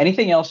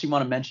 Anything else you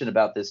want to mention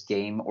about this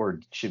game, or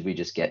should we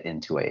just get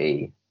into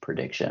a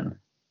prediction?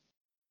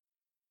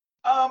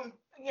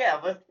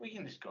 Yeah, we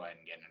can just go ahead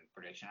and get into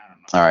prediction. I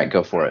don't know. All right,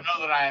 go for it. I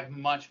don't know that I have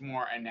much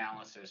more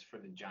analysis for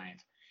the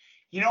Giants.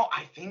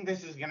 I think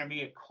this is going to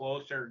be a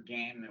closer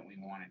game than we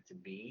want it to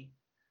be.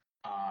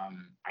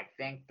 I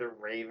think the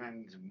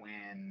Ravens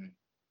win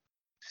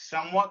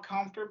somewhat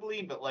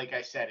comfortably, but like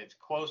I said, it's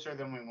closer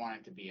than we want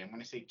it to be. I'm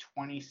going to say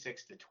 26-20.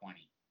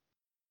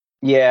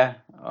 Yeah,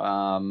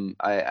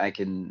 I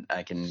can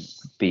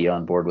be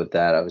on board with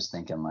that. I was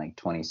thinking like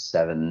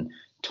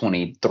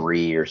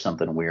 27-23 or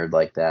something weird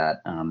like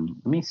that.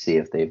 Let me see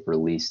if they've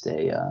released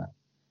the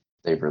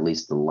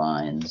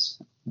lines.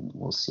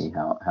 We'll see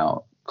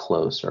how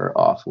close or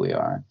off we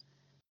are.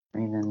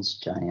 Ravens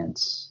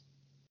Giants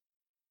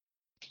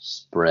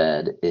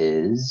spread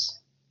is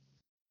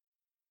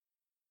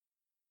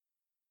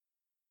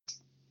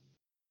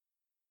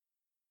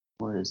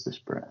what is the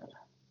spread?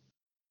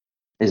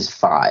 Is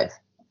 5.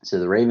 So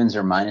the Ravens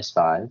are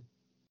 -5,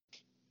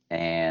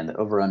 and the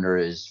over/under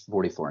is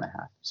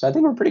 44.5. So I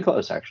think we're pretty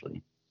close,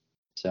 actually.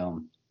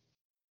 So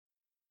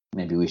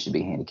maybe we should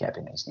be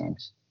handicapping these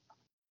games.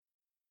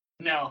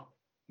 No,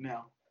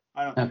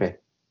 I don't. Okay.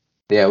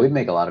 Yeah, we'd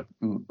make other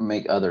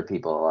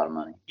people a lot of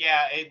money.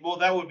 Yeah,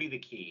 that would be the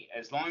key.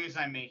 As long as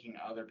I'm making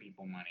other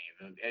people money,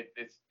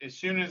 it's as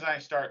soon as I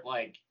start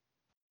like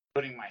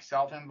putting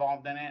myself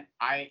involved in it,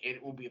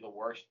 it will be the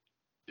worst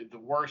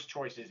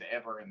choices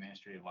ever in the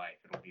history of life.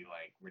 It'll be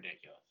like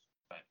ridiculous.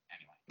 But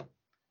anyway.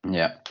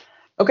 Yeah.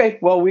 Okay.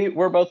 Well,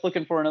 we're both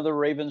looking for another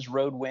Ravens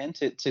road win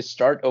to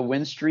start a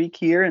win streak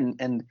here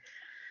and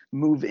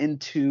move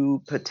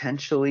into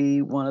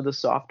potentially one of the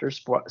softer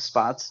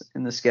spots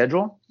in the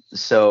schedule.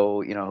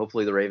 So,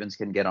 hopefully the Ravens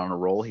can get on a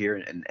roll here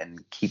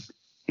and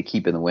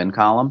keep in the win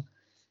column.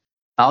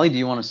 Ollie, do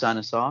you want to sign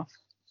us off?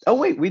 Oh,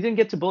 wait, we didn't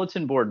get to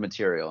bulletin board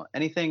material.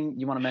 Anything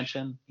you want to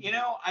mention?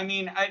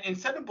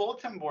 Instead of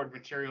bulletin board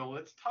material,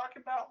 let's talk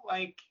about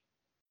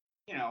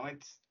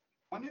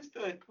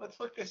let's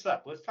look this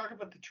up. Let's talk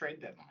about the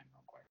trade deadline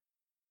real quick.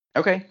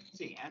 Okay. Let's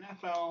see,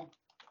 NFL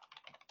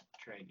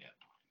trade deadline.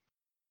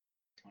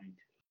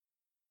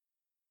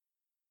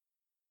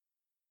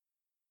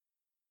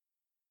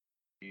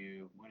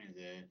 22. When is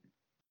it?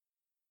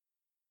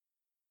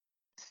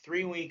 It's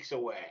 3 weeks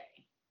away,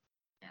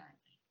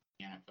 apparently.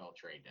 The NFL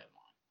trade deadline.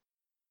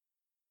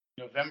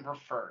 November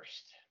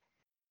 1st.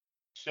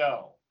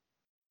 So,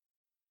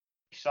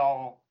 we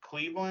saw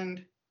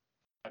Cleveland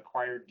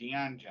acquired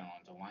Deion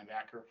Jones, a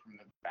linebacker from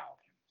the Falcons.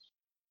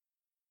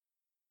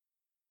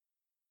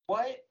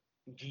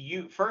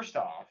 First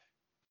off,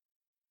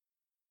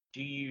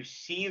 do you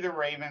see the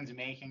Ravens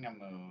making a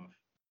move?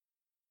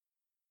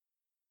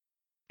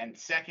 And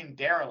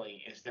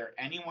secondarily, is there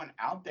anyone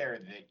out there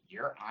that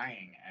you're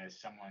eyeing as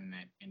someone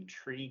that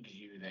intrigues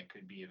you that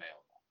could be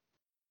available?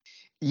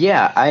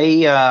 Yeah,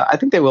 I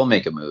think they will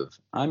make a move.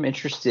 I'm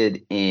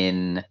interested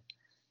in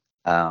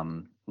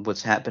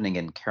what's happening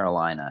in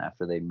Carolina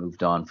after they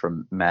moved on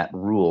from Matt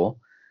Rule.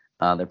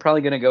 They're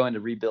probably going to go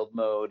into rebuild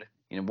mode.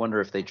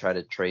 Wonder if they try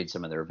to trade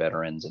some of their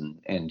veterans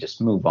and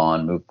just move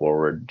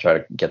forward, try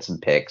to get some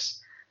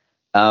picks.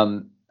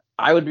 I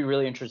would be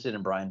really interested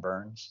in Brian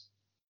Burns,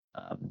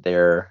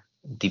 their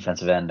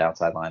defensive end,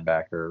 outside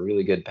linebacker,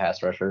 really good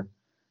pass rusher.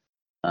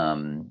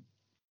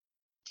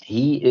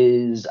 He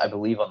is, I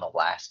believe, on the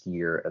last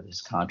year of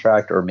his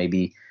contract, or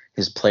maybe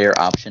his player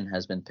option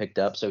has been picked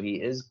up. So he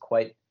is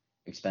quite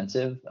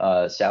expensive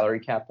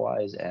salary cap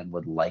wise, and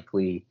would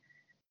likely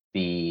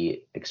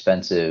be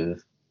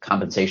expensive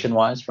compensation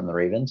wise from the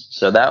Ravens.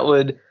 So that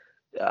would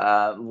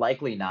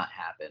likely not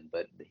happen,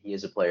 but he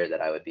is a player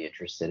that I would be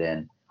interested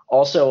in.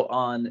 Also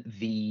on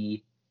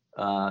the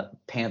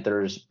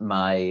Panthers,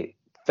 my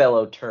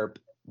fellow Terp,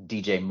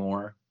 DJ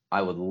Moore.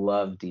 I would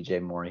love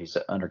DJ Moore. He's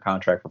under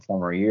contract for 4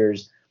 more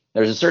years.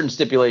 There's a certain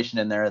stipulation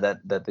in there that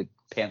the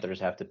Panthers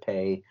have to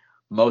pay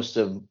most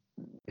of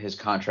his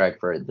contract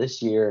for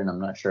this year, and I'm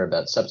not sure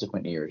about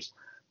subsequent years.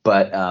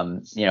 But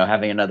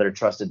having another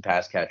trusted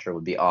pass catcher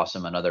would be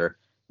awesome. Another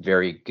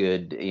very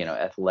good,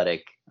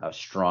 athletic,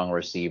 strong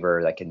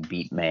receiver that can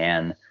beat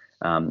man,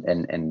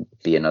 and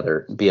be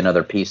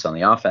another piece on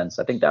the offense.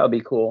 I think that would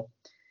be cool.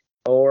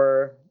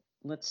 Or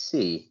let's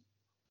see.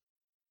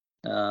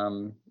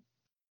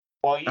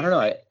 Well, you I don't know.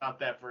 think about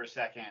that for a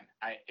second.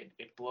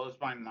 It blows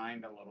my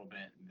mind a little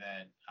bit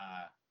that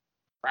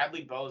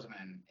Bradley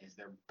Bozeman is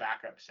their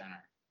backup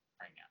center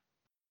right now.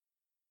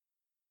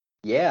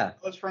 Yeah.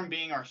 It goes from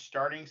being our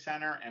starting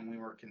center, and we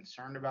were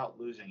concerned about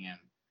losing him,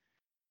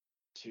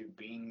 to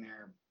being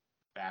their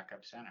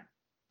backup center.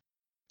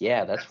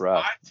 Yeah, that's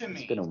rough. odd to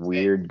It's me. been a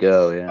weird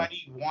go. Yeah.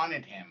 Nobody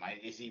wanted him.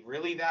 Is he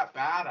really that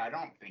bad? I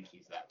don't think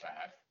he's that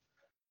bad.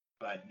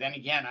 But then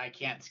again, I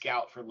can't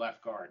scout for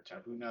left guard, so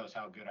who knows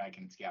how good I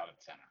can scout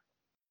at center.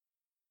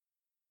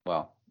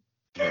 Well,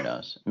 who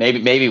knows?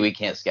 Maybe we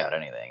can't scout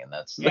anything, and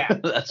that's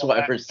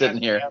why we're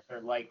sitting here. The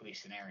other likely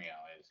scenario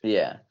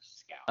is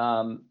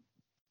scout.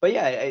 But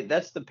yeah,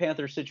 that's the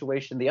Panthers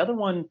situation. The other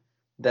one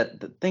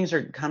that things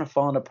are kind of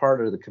falling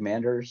apart are the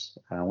Commanders.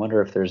 I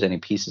wonder if there's any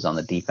pieces on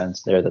the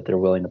defense there that they're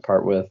willing to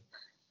part with.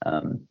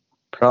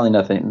 Probably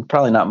nothing.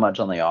 Probably not much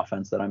on the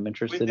offense that I'm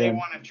interested in. Would they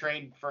want to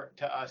trade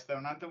to us though?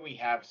 Not that we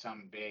have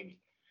some big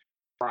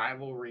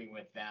rivalry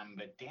with them,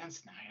 but Dan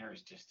Snyder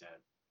is just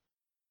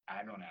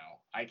I don't know.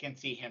 I can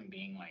see him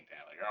being like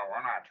that. Like, oh,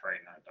 we're not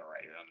trading with the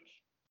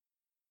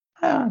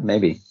Ravens.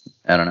 Maybe.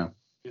 I don't know.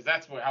 Because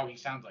that's how he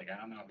sounds like. I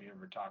don't know if you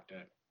ever talked to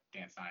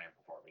Dan Snyder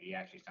before, but he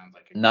actually sounds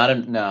like not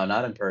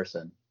in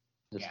person.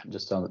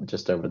 Just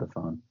over the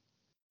phone.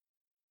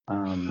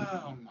 Oh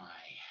my.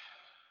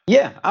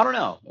 Yeah, I don't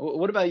know.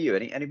 What about you?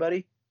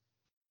 Anybody?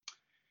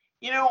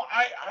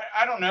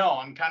 I don't know.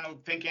 I'm kind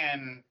of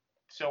thinking.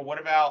 So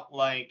what about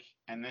like?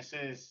 And this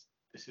is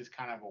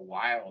kind of a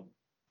wild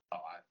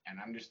thought. And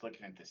I'm just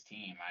looking at this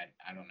team.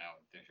 I don't know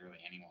if there's really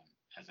anyone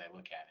as I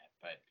look at it,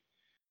 but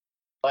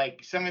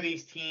like some of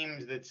these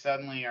teams that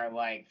suddenly are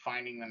like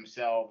finding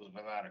themselves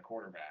without a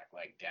quarterback,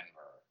 like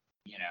Denver,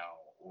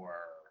 or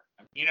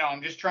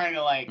I'm just trying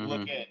to like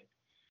look at.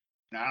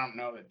 And I don't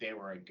know that they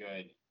were a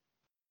good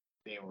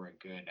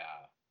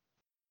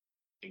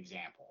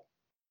example,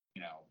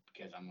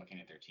 because I'm looking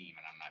at their team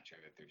and I'm not sure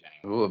that there's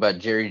anyone. Ooh, about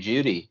Jerry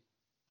Jeudy?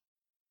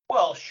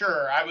 Well,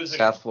 sure. I was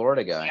South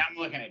Florida guy. I'm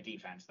looking at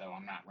defense though.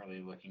 I'm not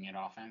really looking at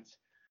offense.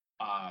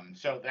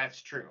 So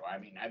that's true. I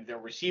mean, the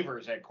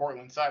receivers at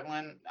Cortland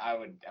Sutton, I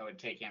would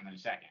take him in a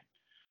second.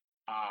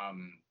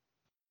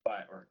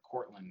 Or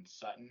Cortland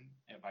Sutton,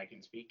 if I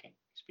can speak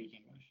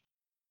English.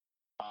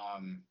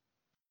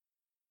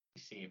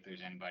 Let's see if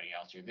there's anybody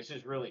else here. This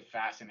is really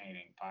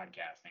fascinating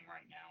podcasting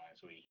right now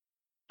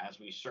as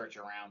we search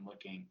around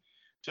looking.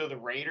 So the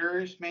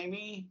Raiders,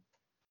 maybe,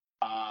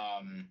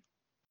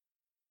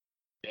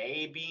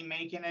 they be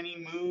making any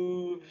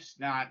moves?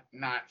 Not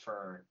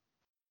for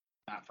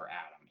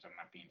Adams. I'm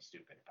not being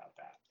stupid about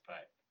that,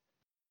 but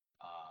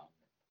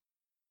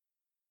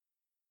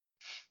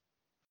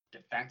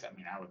defense. I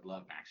mean, I would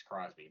love Max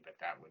Crosby, but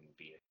that wouldn't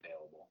be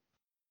available.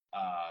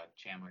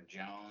 Chandler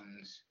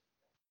Jones.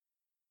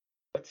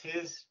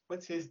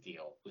 What's his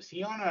deal? Was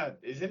he on a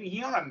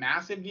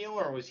massive deal,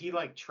 or was he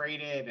like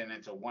traded and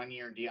it's a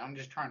 1-year deal? I'm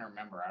just trying to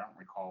remember. I don't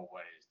recall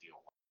what his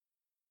deal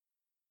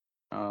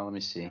was. Let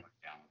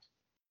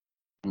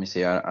me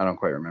see. I don't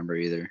quite remember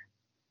either.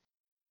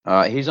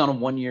 He's on a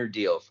 1-year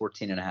deal,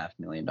 $14.5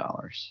 million.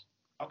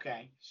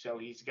 Okay, so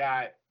he's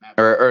got.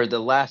 Or the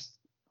last.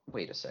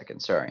 Wait a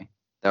second. Sorry,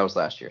 that was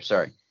last year.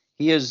 Sorry,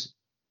 he is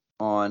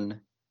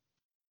on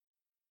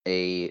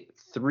a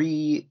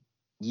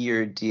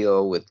 3-year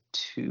deal with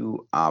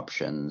 2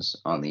 options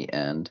on the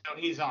end. So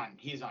he's on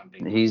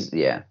big.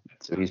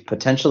 So he's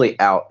potentially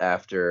out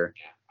after.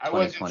 Yeah. I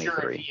wasn't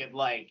sure if he had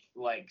like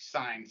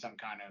signed some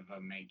kind of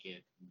a make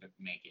it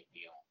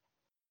deal,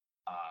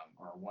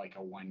 or like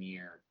a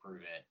 1-year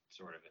prove it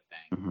sort of a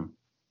thing. Mm-hmm.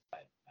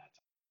 But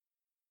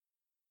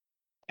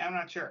I'm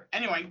not sure.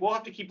 Anyway, we'll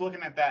have to keep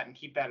looking at that and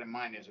keep that in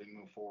mind as we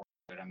move forward.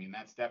 But I mean,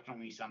 that's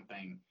definitely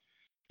something.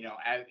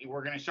 As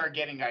we're going to start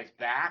getting guys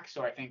back,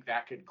 so I think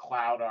that could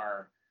cloud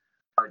our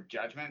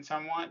judgment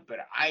somewhat. But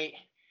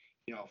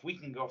if we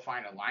can go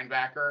find a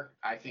linebacker,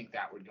 I think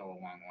that would go a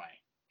long way.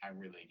 I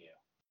really do.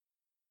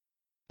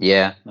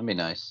 Yeah, that'd be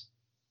nice.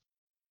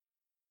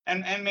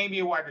 And maybe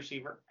a wide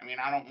receiver. I mean,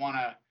 I don't want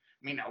to. I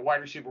mean, a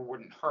wide receiver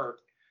wouldn't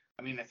hurt.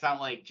 I mean, it's not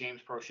like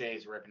James Prochet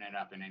is ripping it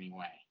up in any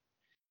way.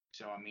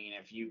 So I mean,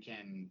 if you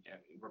can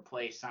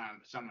replace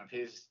some of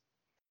his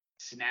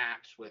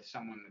snaps with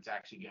someone that's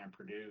actually going to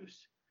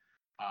produce.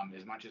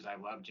 As much as I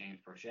love James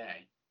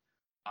Prochet,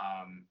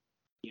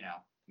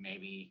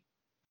 maybe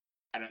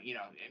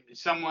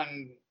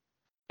someone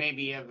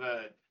maybe of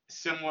a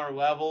similar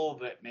level,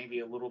 but maybe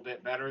a little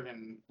bit better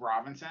than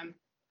Robinson.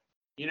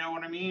 You know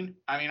what I mean?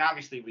 I mean,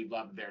 obviously, we'd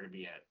love there to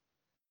be a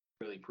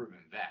really proven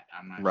vet.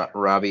 I'm not sure.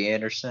 Robbie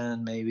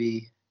Anderson,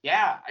 maybe.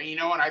 Yeah, you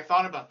know what? I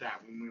thought about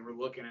that when we were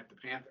looking at the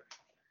Panthers.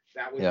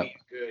 That would be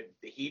good.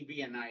 He'd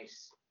be a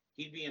nice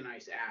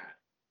ad.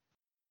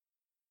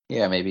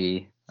 Yeah,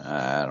 maybe.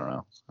 I don't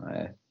know.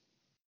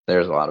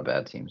 There's a lot of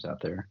bad teams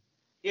out there.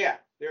 Yeah,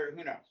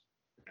 who knows?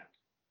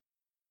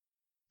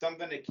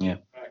 Something to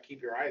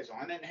keep your eyes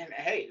on. And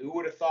hey, who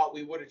would have thought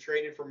we would have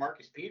traded for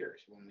Marcus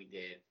Peters when we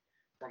did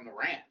from the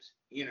Rams?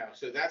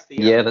 So that's the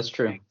that's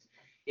true.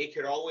 It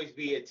could always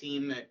be a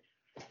team that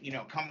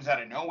comes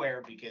out of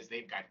nowhere because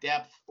they've got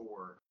depth,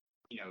 or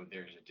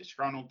there's a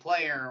disgruntled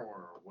player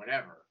or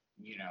whatever.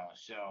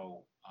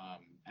 So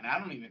and I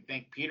don't even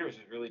think Peters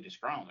is really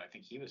disgruntled. I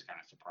think he was kind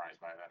of surprised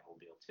by that whole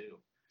deal too.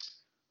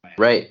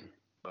 Right.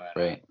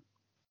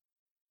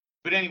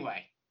 But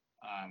anyway,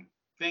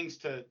 things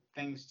to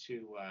think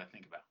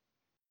about.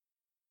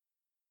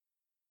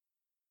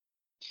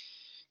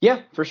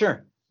 Yeah, for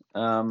sure.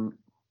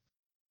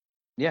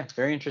 Yeah,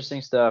 very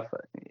interesting stuff.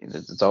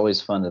 It's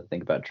always fun to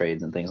think about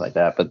trades and things like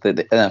that. But the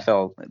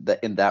NFL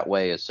in that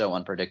way is so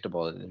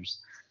unpredictable. There's,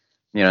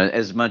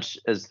 as much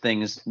as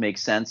things make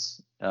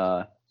sense,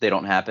 they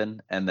don't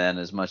happen, and then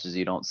as much as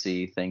you don't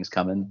see things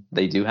coming,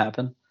 they do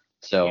happen.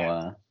 So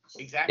Yeah,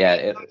 exactly. yeah,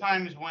 And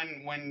sometimes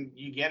when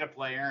you get a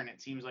player and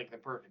it seems like the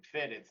perfect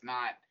fit, it's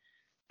not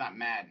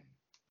Madden.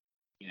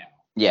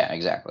 yeah,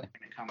 exactly.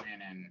 Going to come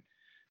in and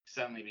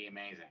suddenly be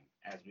amazing,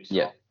 as we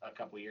Yeah. saw a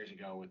couple years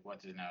ago with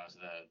what's his nose,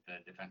 the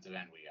defensive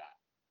end we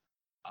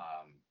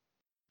got.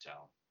 So.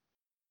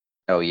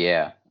 Oh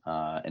yeah,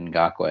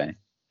 Ngakoue.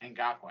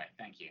 Ngakoue,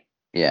 thank you.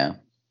 Yeah.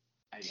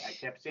 I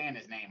kept saying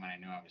his name and I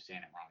knew I was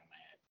saying it wrong in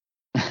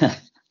my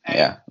head.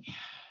 Yeah.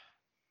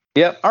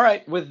 Yep. All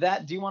right. With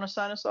that, do you want to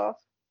sign us off?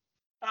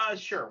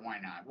 Sure, why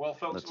not? Well,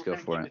 folks, Let's we're go going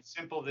to for keep it. it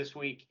simple this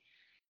week.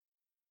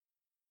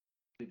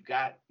 We've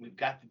got the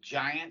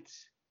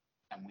Giants,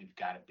 and we've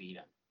got to beat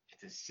them.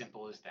 It's as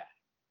simple as that.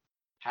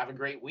 Have a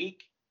great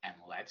week, and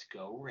let's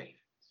go Ravens.